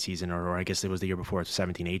 2018-19 season, or I guess it was the year before,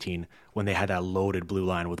 17-18, when they had that loaded blue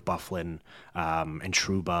line with Byfuglien and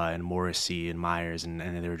Trouba and Morrissey and Myers, and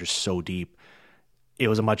they were just so deep. It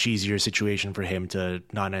was a much easier situation for him to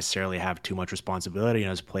not necessarily have too much responsibility,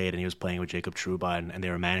 and he was playing with Jacob Trouba, and they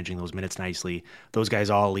were managing those minutes nicely. Those guys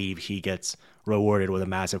all leave. He gets rewarded with a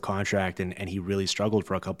massive contract, and he really struggled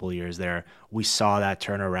for a couple of years there. We saw that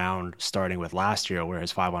turn around starting with last year, where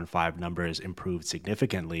his 5-on-5 numbers improved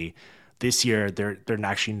significantly. This year, they're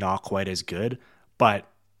actually not quite as good, but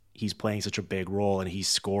he's playing such a big role, and he's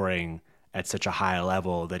scoring at such a high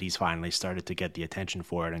level that he's finally started to get the attention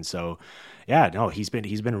for it. And so, yeah, no, he's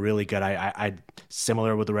been really good. I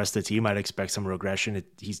similar with the rest of the team, I'd expect some regression.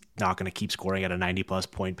 He's not going to keep scoring at a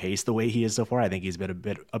 90+ point pace the way he is so far. I think he's been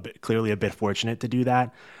clearly a bit fortunate to do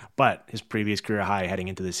that. But his previous career high heading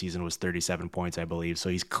into the season was 37 points, I believe. So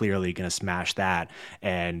he's clearly going to smash that.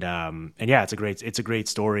 And yeah, it's a great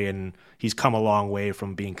story. And he's come a long way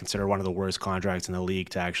from being considered one of the worst contracts in the league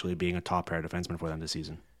to actually being a top pair defenseman for them this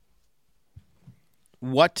season.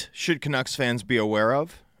 What should Canucks fans be aware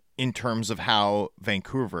of in terms of how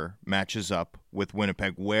Vancouver matches up with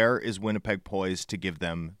Winnipeg? Where is Winnipeg poised to give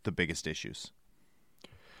them the biggest issues?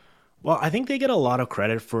 Well, I think they get a lot of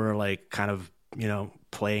credit for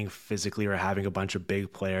playing physically or having a bunch of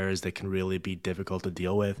big players that can really be difficult to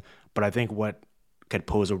deal with. But I think what could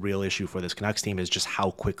pose a real issue for this Canucks team is just how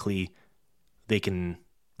quickly they can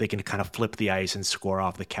kind of flip the ice and score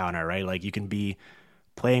off the counter, right? Like, you can be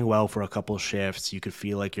playing well for a couple shifts. You could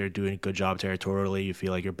feel like you're doing a good job territorially. You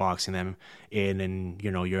feel like you're boxing them in and,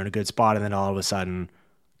 you're in a good spot. And then all of a sudden,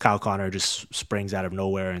 Kyle Connor just springs out of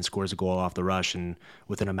nowhere and scores a goal off the rush. And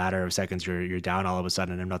within a matter of seconds, you're down all of a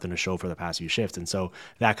sudden and have nothing to show for the past few shifts. And so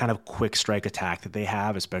that kind of quick strike attack that they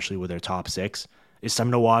have, especially with their top six, is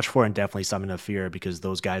something to watch for and definitely something to fear, because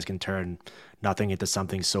those guys can turn nothing into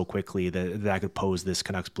something so quickly that could pose this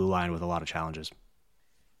Canucks blue line with a lot of challenges.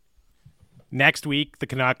 Next week, the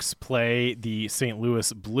Canucks play the St.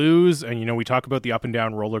 Louis Blues. And, we talk about the up and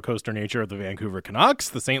down roller coaster nature of the Vancouver Canucks.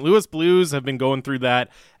 The St. Louis Blues have been going through that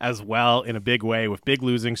as well in a big way, with big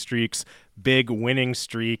losing streaks, big winning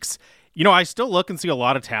streaks. I still look and see a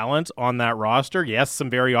lot of talent on that roster. Yes, some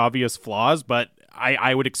very obvious flaws, but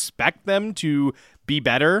I would expect them to be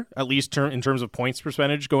better, at least in terms of points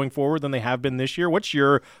percentage going forward, than they have been this year. What's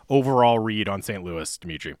your overall read on St. Louis,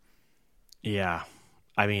 Dimitri? Yeah,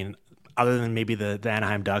 I mean, other than maybe the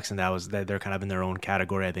Anaheim Ducks, and they're kind of in their own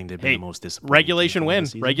category. I think they've been the most disappointing.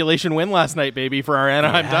 Regulation win last night, baby, for our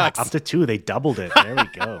Anaheim Ducks. Up to 2, they doubled it. There we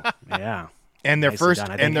go. Yeah, and their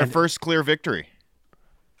first clear victory.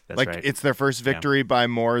 That's right. It's their first victory by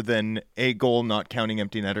more than a goal, not counting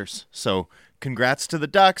empty netters. So, congrats to the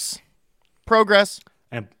Ducks. Progress.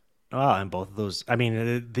 And both of those, I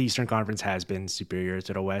mean, the Eastern Conference has been superior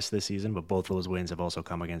to the West this season, but both of those wins have also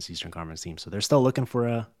come against Eastern Conference teams. So they're still looking for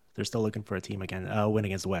a team again, win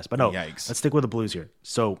against the West. But no, Yikes. Let's stick with the Blues here.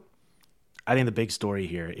 So I think the big story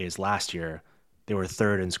here is last year they were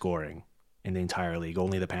third in scoring in the entire league.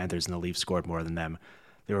 Only the Panthers and the Leafs scored more than them.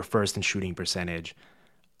 They were first in shooting percentage.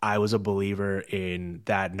 I was a believer in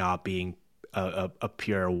that not being a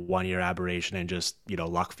pure one-year aberration and just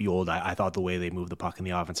luck fueled. I thought the way they moved the puck in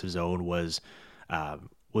the offensive zone was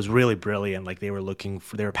really brilliant. Like, they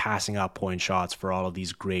were passing up point shots for all of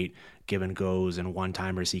these great give and goes and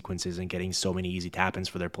one-timer sequences and getting so many easy tap-ins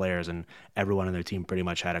for their players, and everyone on their team pretty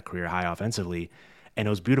much had a career high offensively. And it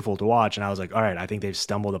was beautiful to watch. And I was like, all right, I think they've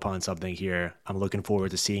stumbled upon something here. I'm looking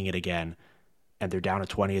forward to seeing it again. And they're down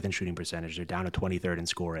to 20th in shooting percentage. They're down to 23rd in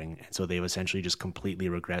scoring. And so they've essentially just completely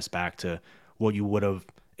regressed back to what you would have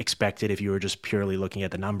expected if you were just purely looking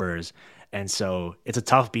at the numbers. And so it's a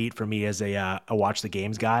tough beat for me as a watch the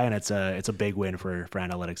games guy, and it's a big win for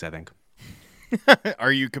analytics, I think.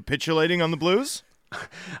 Are you capitulating on the Blues?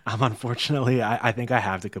 Unfortunately, I think I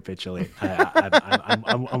have to capitulate.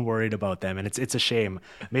 I'm worried about them, and it's a shame.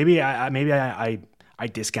 Maybe I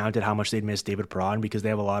discounted how much they'd missed David Perron, because they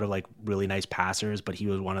have a lot of really nice passers, but he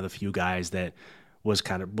was one of the few guys that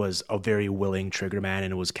was a very willing trigger man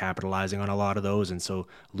and was capitalizing on a lot of those. And so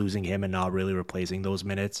losing him and not really replacing those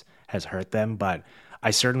minutes has hurt them. But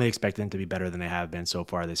I certainly expect them to be better than they have been so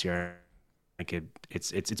far this year.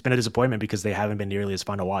 It's been a disappointment because they haven't been nearly as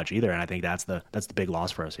fun to watch either. And I think that's the big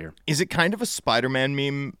loss for us here. Is it kind of a Spider-Man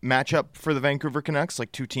meme matchup for the Vancouver Canucks?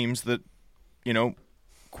 Like, two teams that,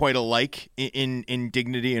 quite alike in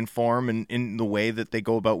dignity and form and in the way that they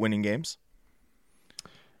go about winning games?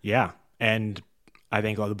 Yeah. And I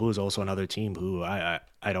think the Blues are also another team who I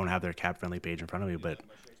don't have their cap-friendly page in front of me, but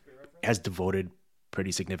has devoted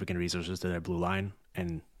pretty significant resources to their blue line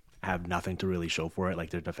and have nothing to really show for it.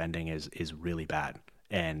 Like, their defending is really bad,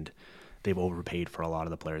 and they've overpaid for a lot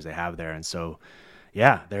of the players they have there. And so,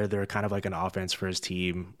 yeah, they're kind of like an offense first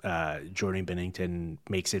team. Jordan Binnington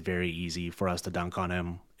makes it very easy for us to dunk on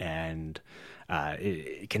him, and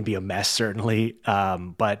it can be a mess certainly.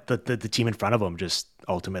 But the team in front of him just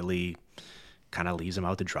ultimately kind of leaves him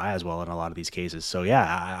out to dry as well in a lot of these cases. So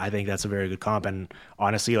yeah, I think that's a very good comp. And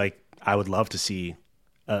honestly, I would love to see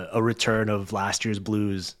a return of last year's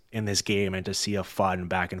Blues in this game and to see a fun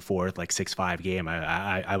back and forth 6-5 game.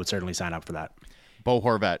 I would certainly sign up for that. Bo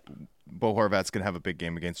Horvat's going to have a big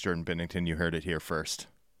game against Jordan Binnington. You heard it here first.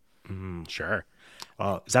 Sure.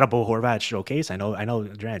 Well, is that a Bo Horvat showcase? I know,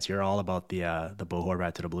 Drance, you're all about the Bo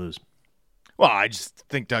Horvat to the Blues. Well, I just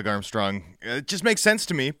think Doug Armstrong, it just makes sense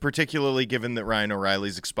to me, particularly given that Ryan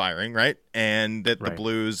O'Reilly's expiring, right? And that the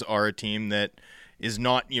Blues are a team that is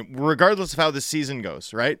not, regardless of how the season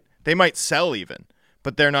goes, right? They might sell even,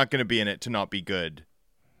 but they're not going to be in it to not be good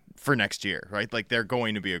for next year, right? Like, they're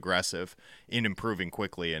going to be aggressive in improving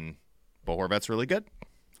quickly, and Bo Horvat's really good.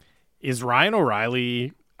 Is Ryan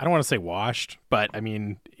O'Reilly, I don't want to say washed, but I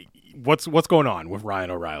mean, what's going on with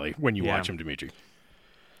Ryan O'Reilly when you watch him, Dimitri?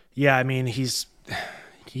 Yeah, I mean, he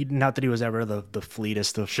not that he was ever the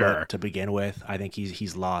fleetest of foot to begin with. I think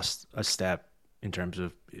he's lost a step in terms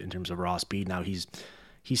of raw speed. Now he's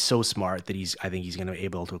so smart that I think he's going to be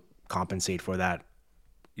able to compensate for that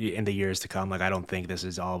in the years to come. Like, I don't think this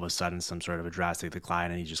is all of a sudden some sort of a drastic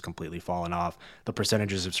decline and he's just completely fallen off. The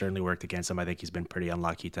percentages have certainly worked against him. I think he's been pretty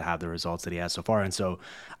unlucky to have the results that he has so far. And so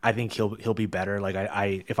I think he'll be better. Like,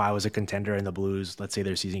 if I was a contender in the Blues, let's say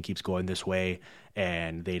their season keeps going this way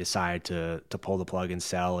and they decide to pull the plug and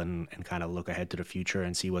sell and kind of look ahead to the future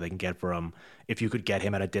and see what they can get for him. If you could get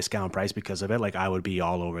him at a discount price because of it, like, I would be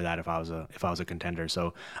all over that if I was a contender.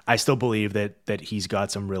 So I still believe that he's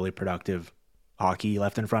got some really productive hockey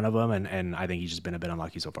left in front of him, and I think he's just been a bit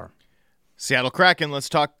unlucky so far. Seattle Kraken. Let's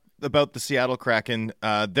talk about the Seattle Kraken.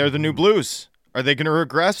 They're the new Blues. Are they going to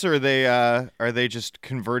regress, or are they just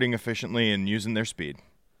converting efficiently and using their speed?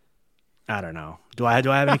 I don't know. Do I have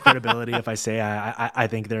any credibility if I say I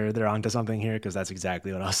think they're onto something here? Because that's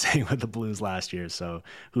exactly what I was saying with the Blues last year. So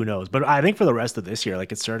who knows? But I think for the rest of this year,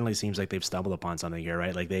 like, it certainly seems like they've stumbled upon something here,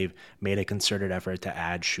 right? Like, they've made a concerted effort to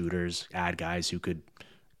add shooters, add guys who could,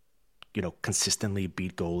 consistently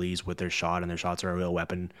beat goalies with their shot, and their shots are a real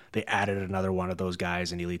weapon. They added another one of those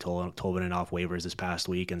guys, and Eeli Tolvanen off waivers this past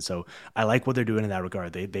week. And so I like what they're doing in that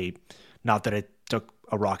regard. They not that it took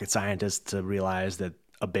a rocket scientist to realize that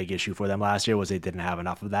a big issue for them last year was they didn't have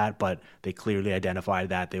enough of that, but they clearly identified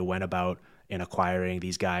that. They went about in acquiring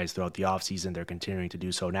these guys throughout the offseason. They're continuing to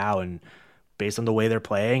do so now. And based on the way they're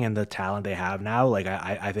playing and the talent they have now, like,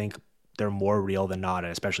 I think they're more real than not,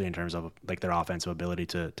 especially in terms of, like, their offensive ability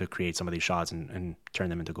to create some of these shots and turn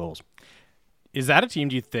them into goals. Is that a team,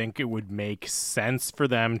 do you think it would make sense for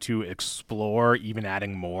them to explore even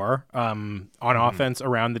adding more on offense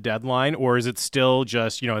around the deadline? Or is it still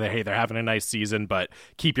just, they're having a nice season, but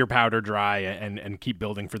keep your powder dry and keep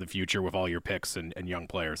building for the future with all your picks and young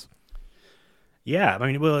players? Yeah, I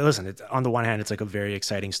mean, well, listen, on the one hand, it's like a very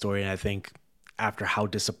exciting story, and I think after how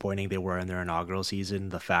disappointing they were in their inaugural season,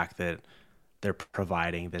 the fact that they're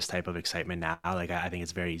providing this type of excitement now, like, I think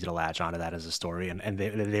it's very easy to latch onto that as a story, and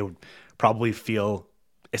they would probably feel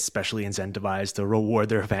especially incentivized to reward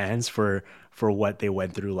their fans for what they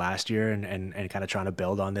went through last year and kind of trying to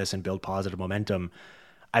build on this and build positive momentum.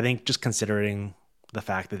 I think just considering the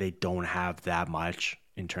fact that they don't have that much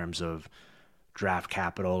in terms of draft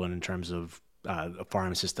capital and in terms of a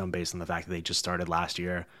farm system based on the fact that they just started last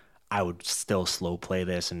year, I would still slow play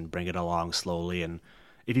this and bring it along slowly. And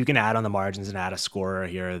if you can add on the margins and add a scorer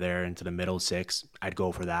here or there into the middle six, I'd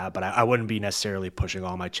go for that. But I wouldn't be necessarily pushing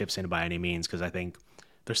all my chips in by any means, because I think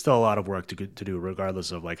there's still a lot of work to do,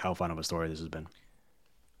 regardless of, like, how fun of a story this has been.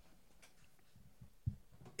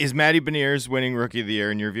 Is Matty Beniers winning Rookie of the Year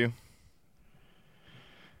in your view?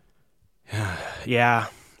 Yeah,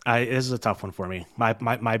 this is a tough one for me.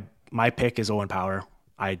 My pick is Owen Power.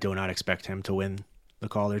 I do not expect him to win the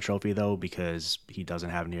Calder Trophy, though, because he doesn't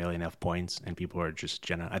have nearly enough points, and people are just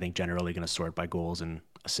I think generally going to sort by goals and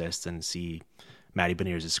assists and see Matty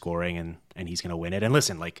Beniers is scoring and he's going to win it. And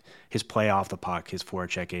listen, like, his play off the puck, his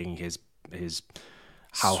forechecking, his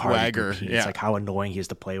how swagger, hard he competes, like how annoying he is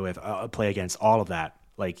to play against, all of that,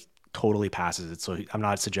 like, totally passes it. So I'm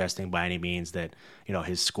not suggesting by any means that,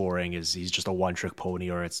 his scoring he's just a one-trick pony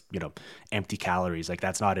or it's, empty calories. Like,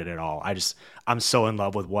 that's not it at all. I'm so in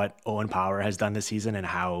love with what Owen Power has done this season and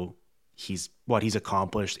how what he's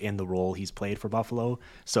accomplished in the role he's played for Buffalo.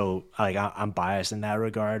 So, like, I'm biased in that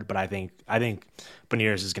regard, but I think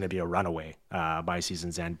Beniers is going to be a runaway by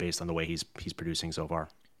season's end based on the way he's producing so far.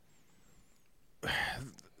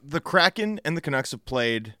 The Kraken and the Canucks have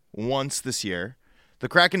played once this year. The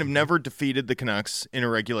Kraken have never defeated the Canucks in a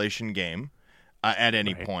regulation game at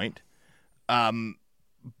any point.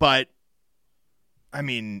 But, I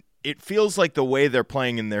mean, it feels like the way they're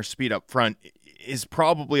playing in their speed up front is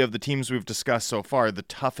probably, of the teams we've discussed so far, the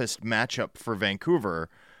toughest matchup for Vancouver.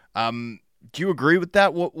 Do you agree with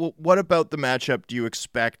that? What about the matchup do you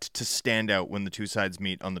expect to stand out when the two sides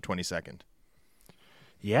meet on the 22nd?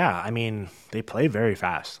 Yeah, I mean, they play very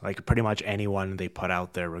fast. Like, pretty much anyone they put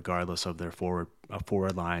out there, regardless of their forward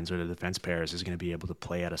forward lines or the defense pairs is going to be able to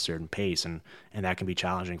play at a certain pace, and that can be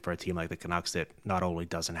challenging for a team like the Canucks that not only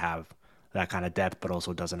doesn't have that kind of depth, but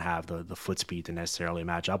also doesn't have the foot speed to necessarily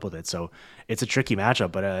match up with it. So it's a tricky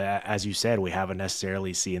matchup. But as you said, we haven't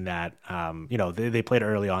necessarily seen that. They played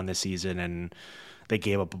early on this season and they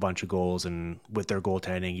gave up a bunch of goals. And with their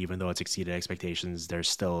goaltending, even though it's exceeded expectations, they're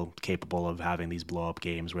still capable of having these blow up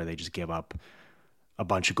games where they just give up a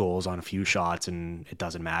bunch of goals on a few shots and it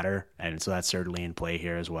doesn't matter. And so that's certainly in play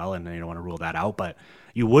here as well. And you don't want to rule that out. But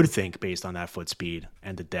you would think, based on that foot speed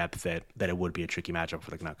and the depth, that it would be a tricky matchup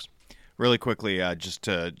for the Canucks. Really quickly, just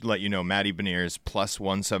to let you know, Matty Beniers plus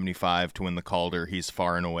 175 to win the Calder. He's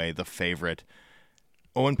far and away the favorite.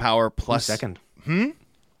 Owen Power plus... Who's second?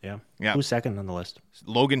 Yeah. Who's second on the list?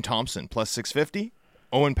 Logan Thompson plus 650.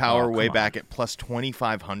 Owen Power way back at plus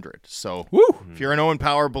 2,500. So if you're an Owen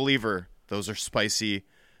Power believer, those are spicy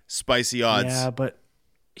odds. Yeah, but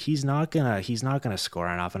he's not gonna score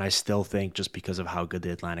enough, and I still think just because of how good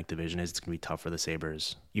the Atlantic Division is, it's gonna be tough for the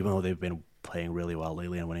Sabres. Even though they've been playing really well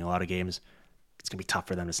lately and winning a lot of games, it's gonna be tough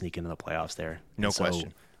for them to sneak into the playoffs there. No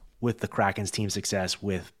question. With the Kraken's team success,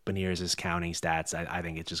 with Beniers' counting stats, I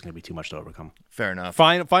think it's just going to be too much to overcome. Fair enough.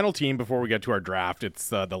 Final team before we get to our draft. It's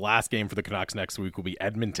the last game for the Canucks next week will be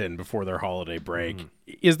Edmonton before their holiday break.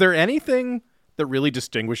 Is there anything that really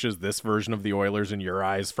distinguishes this version of the Oilers in your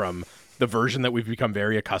eyes from the version that we've become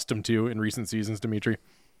very accustomed to in recent seasons, Dimitri?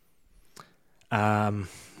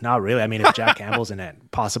 Not really. I mean, if Jack Campbell's in it,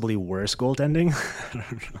 possibly worse goaltending. I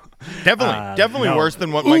don't know. Definitely worse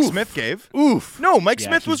than what Mike Smith gave. No, Mike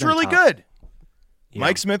Smith was really good. Yeah.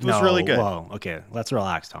 Mike Smith was really good. Whoa, okay, let's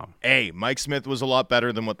relax, Tom. Hey, Mike Smith was a lot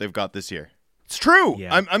better than what they've got this year. It's true.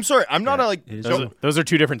 Yeah. I'm sorry. I'm not those are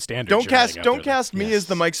two different standards. Don't cast me as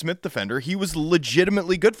the Mike Smith defender. He was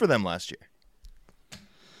legitimately good for them last year.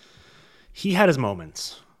 He had his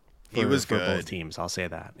moments. He was good. For both teams, I'll say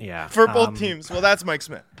that. Yeah. For both teams. Well, that's Mike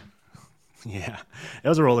Smith. Yeah. It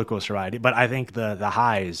was a roller coaster ride. But I think the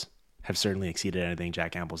highs have certainly exceeded anything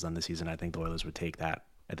Jack Campbell's done this season. I think the Oilers would take that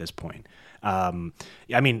at this point. I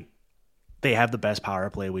mean, they have the best power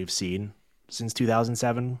play we've seen since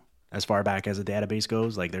 2007, as far back as the database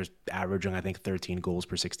goes. Like, they're averaging, I think, 13 goals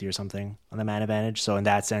per 60 or something on the man advantage. So in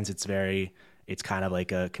that sense, it's kind of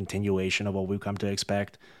like a continuation of what we've come to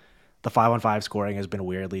expect. The 5-on-5 scoring has been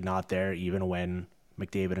weirdly not there, even when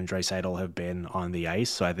McDavid and Draisaitl have been on the ice.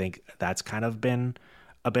 So I think that's kind of been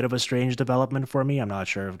a bit of a strange development for me. I'm not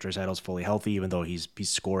sure if Draisaitl's fully healthy, even though he's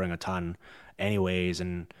scoring a ton anyways,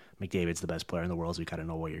 and McDavid's the best player in the world, so you kind of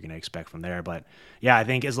know what you're going to expect from there. But yeah, I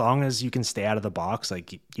think as long as you can stay out of the box,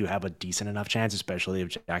 like, you have a decent enough chance, especially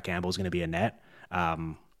if Jack Campbell's going to be a net.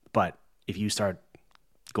 But if you start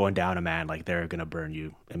going down a man, like, they're going to burn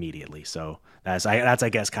you immediately. So that's I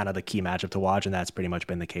guess kind of the key matchup to watch, and that's pretty much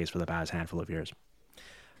been the case for the past handful of years.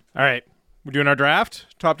 All right, we're doing our draft,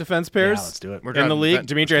 top defense pairs. Yeah, let's do it. We're in the league,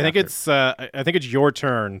 Dimitri. I think it's your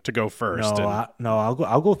turn to go first. No,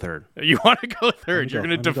 I'll go third. You want to go third? You're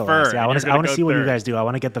going to defer. Yeah, I want to see what you guys do. I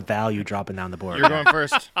want to get the value dropping down the board. You're going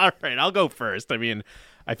first. All right, I'll go first. I mean,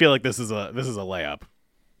 I feel like this is a layup.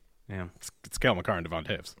 Yeah, it's Cale Makar and Devon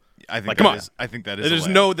Toews. I think that is.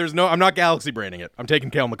 There's no. I'm not galaxy braining it. I'm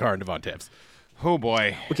taking Cale Makar and Devon Toews. Oh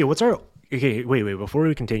boy. Okay, wait. Before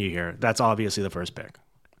we continue here, that's obviously the first pick.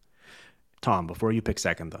 Tom, before you pick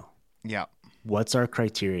second, though. Yeah. What's our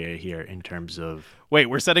criteria here in terms of? Wait,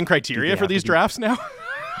 we're setting criteria for these drafts now?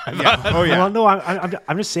 Yeah. Oh yeah. Well, no,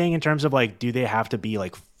 I'm just saying in terms of, like, do they have to be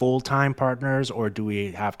like full-time partners, or do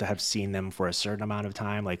we have to have seen them for a certain amount of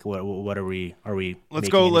time? Like, what are we? Let's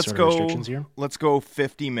go. Restrictions here? Let's go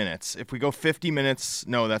 50 minutes. If we go 50 minutes,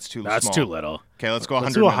 no, that's too small. That's too little. Okay, let's go 100.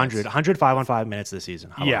 Let's do 100. 100 5-on-5 minutes this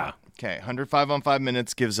season. Yeah. Okay, 100 5-on-5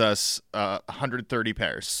 minutes gives us 130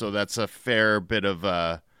 pairs. So that's a fair bit of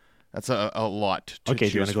that's a lot to choose from. Okay,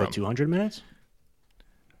 do you want to go 200 minutes?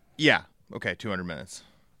 Yeah. Okay, 200 minutes.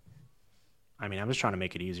 I mean, I'm just trying to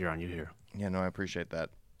make it easier on you here. Yeah, no, I appreciate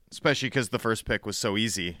that. Especially because the first pick was so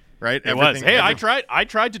easy, right? It was. Hey, I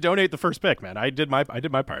tried to donate the first pick, man. I did my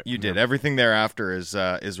part. You did. Everything thereafter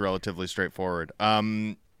is relatively straightforward.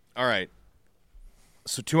 All right.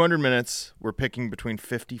 So 200 minutes. We're picking between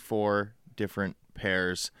 54 different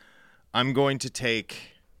pairs. I'm going to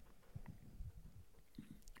take.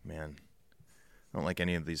 Man, I don't like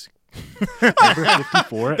any of these. Number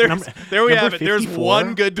 54. There we have it. 54? There's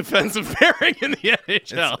one good defensive pairing in the NHL.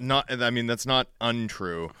 It's not. I mean, that's not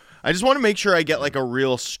untrue. I just want to make sure I get like a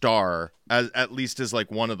real star, at least as like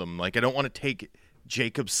one of them. Like, I don't want to take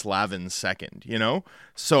Jacob Slavin second. You know.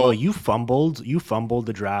 So well, you fumbled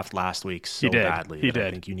the draft last week so badly. He did.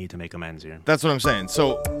 I think you need to make amends here. That's what I'm saying.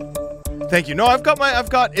 So Thank you. No,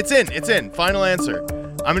 it's in. Final answer.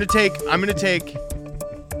 I'm gonna take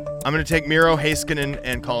Miro Heiskanen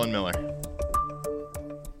and Colin Miller.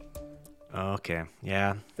 Okay,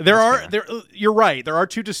 yeah. You're right. There are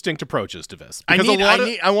two distinct approaches to this. I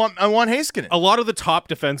want Heiskanen. A lot of the top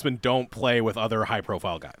defensemen don't play with other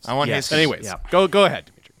high-profile guys. I want Heiskanen. Anyways, go ahead,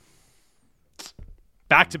 Dimitri.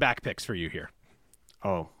 Back-to-back picks for you here.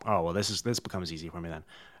 Oh, well, this becomes easy for me then.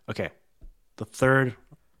 Okay, the third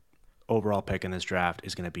overall pick in this draft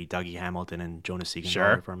is going to be Dougie Hamilton and Jonas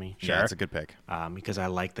Siegenthaler for me. Sure, that's a good pick. Because I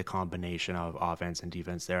like the combination of offense and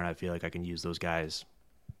defense there, and I feel like I can use those guys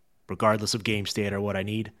regardless of game state or what I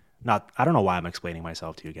need. I don't know why I'm explaining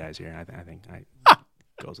myself to you guys here. I think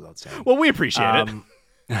goes without saying. Well, we appreciate it.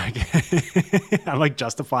 I'm like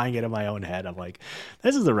justifying it in my own head. I'm like,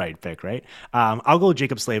 this is the right pick, right? I'll go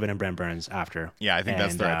Jacob Slavin and Brent Burns after. Yeah, I think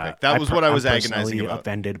that's the right pick. That was what I was agonizing about.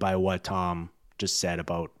 Offended by what Tom just said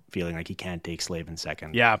about feeling like he can't take Slavin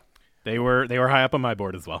second. Yeah, they were high up on my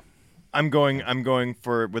board as well. I'm going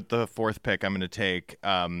with the fourth pick. I'm going to take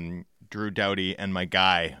Drew Doughty and my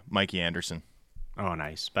guy Mikey Anderson. Oh,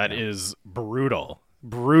 nice. That is brutal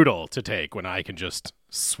to take when I can just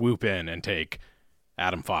swoop in and take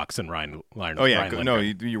Adam Fox and Ryan. Oh yeah, Ryan no,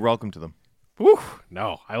 you're welcome to them. Whew,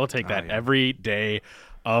 no, I will take that every day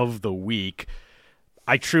of the week.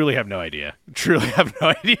 I truly have no idea. Who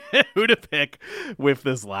to pick with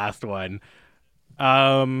this last one.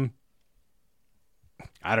 I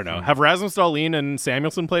don't know. Have Rasmus Dahlin and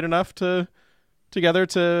Samuelsson played enough together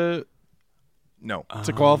to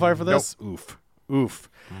qualify for this? Nope. Oof.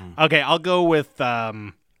 Okay, I'll go with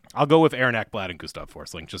Aaron Ekblad and Gustav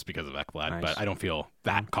Forsling just because of Ekblad, but I don't feel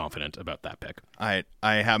that confident about that pick.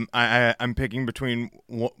 I'm picking between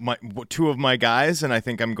two of my guys, and I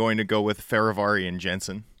think I'm going to go with Faravari and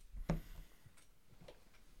Jensen.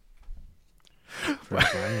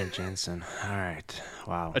 Faravari and Jensen. All right.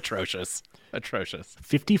 Wow. Atrocious.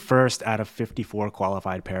 51st out of 54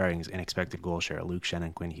 qualified pairings in expected goal share. Luke Schenn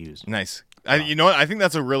and Quinn Hughes. Nice. You know what? I think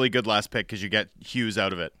that's a really good last pick because you get Hughes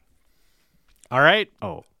out of it. All right.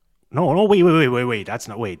 Oh, no. Wait.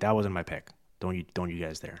 That wasn't my pick. Don't you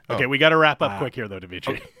guys there? Okay, we got to wrap up quick here though,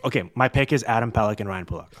 Dimitri. Okay, my pick is Adam Pelech and Ryan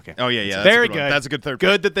Pulock. Okay. Oh yeah. Very good. That's a good third.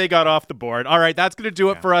 Good that they got off the board. All right, that's going to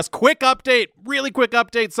do it for us. Really quick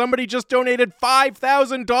update. Somebody just donated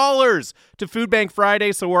 $5,000 to Food Bank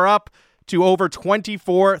Friday, so we're up to over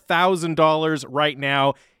 $24,000 right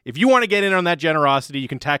now. If you want to get in on that generosity, you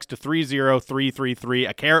can text to 30333,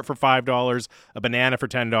 a carrot for $5, a banana for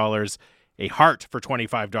 $10, a heart for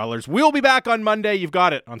 $25. We'll be back on Monday. You've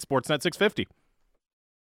got it on Sportsnet 650.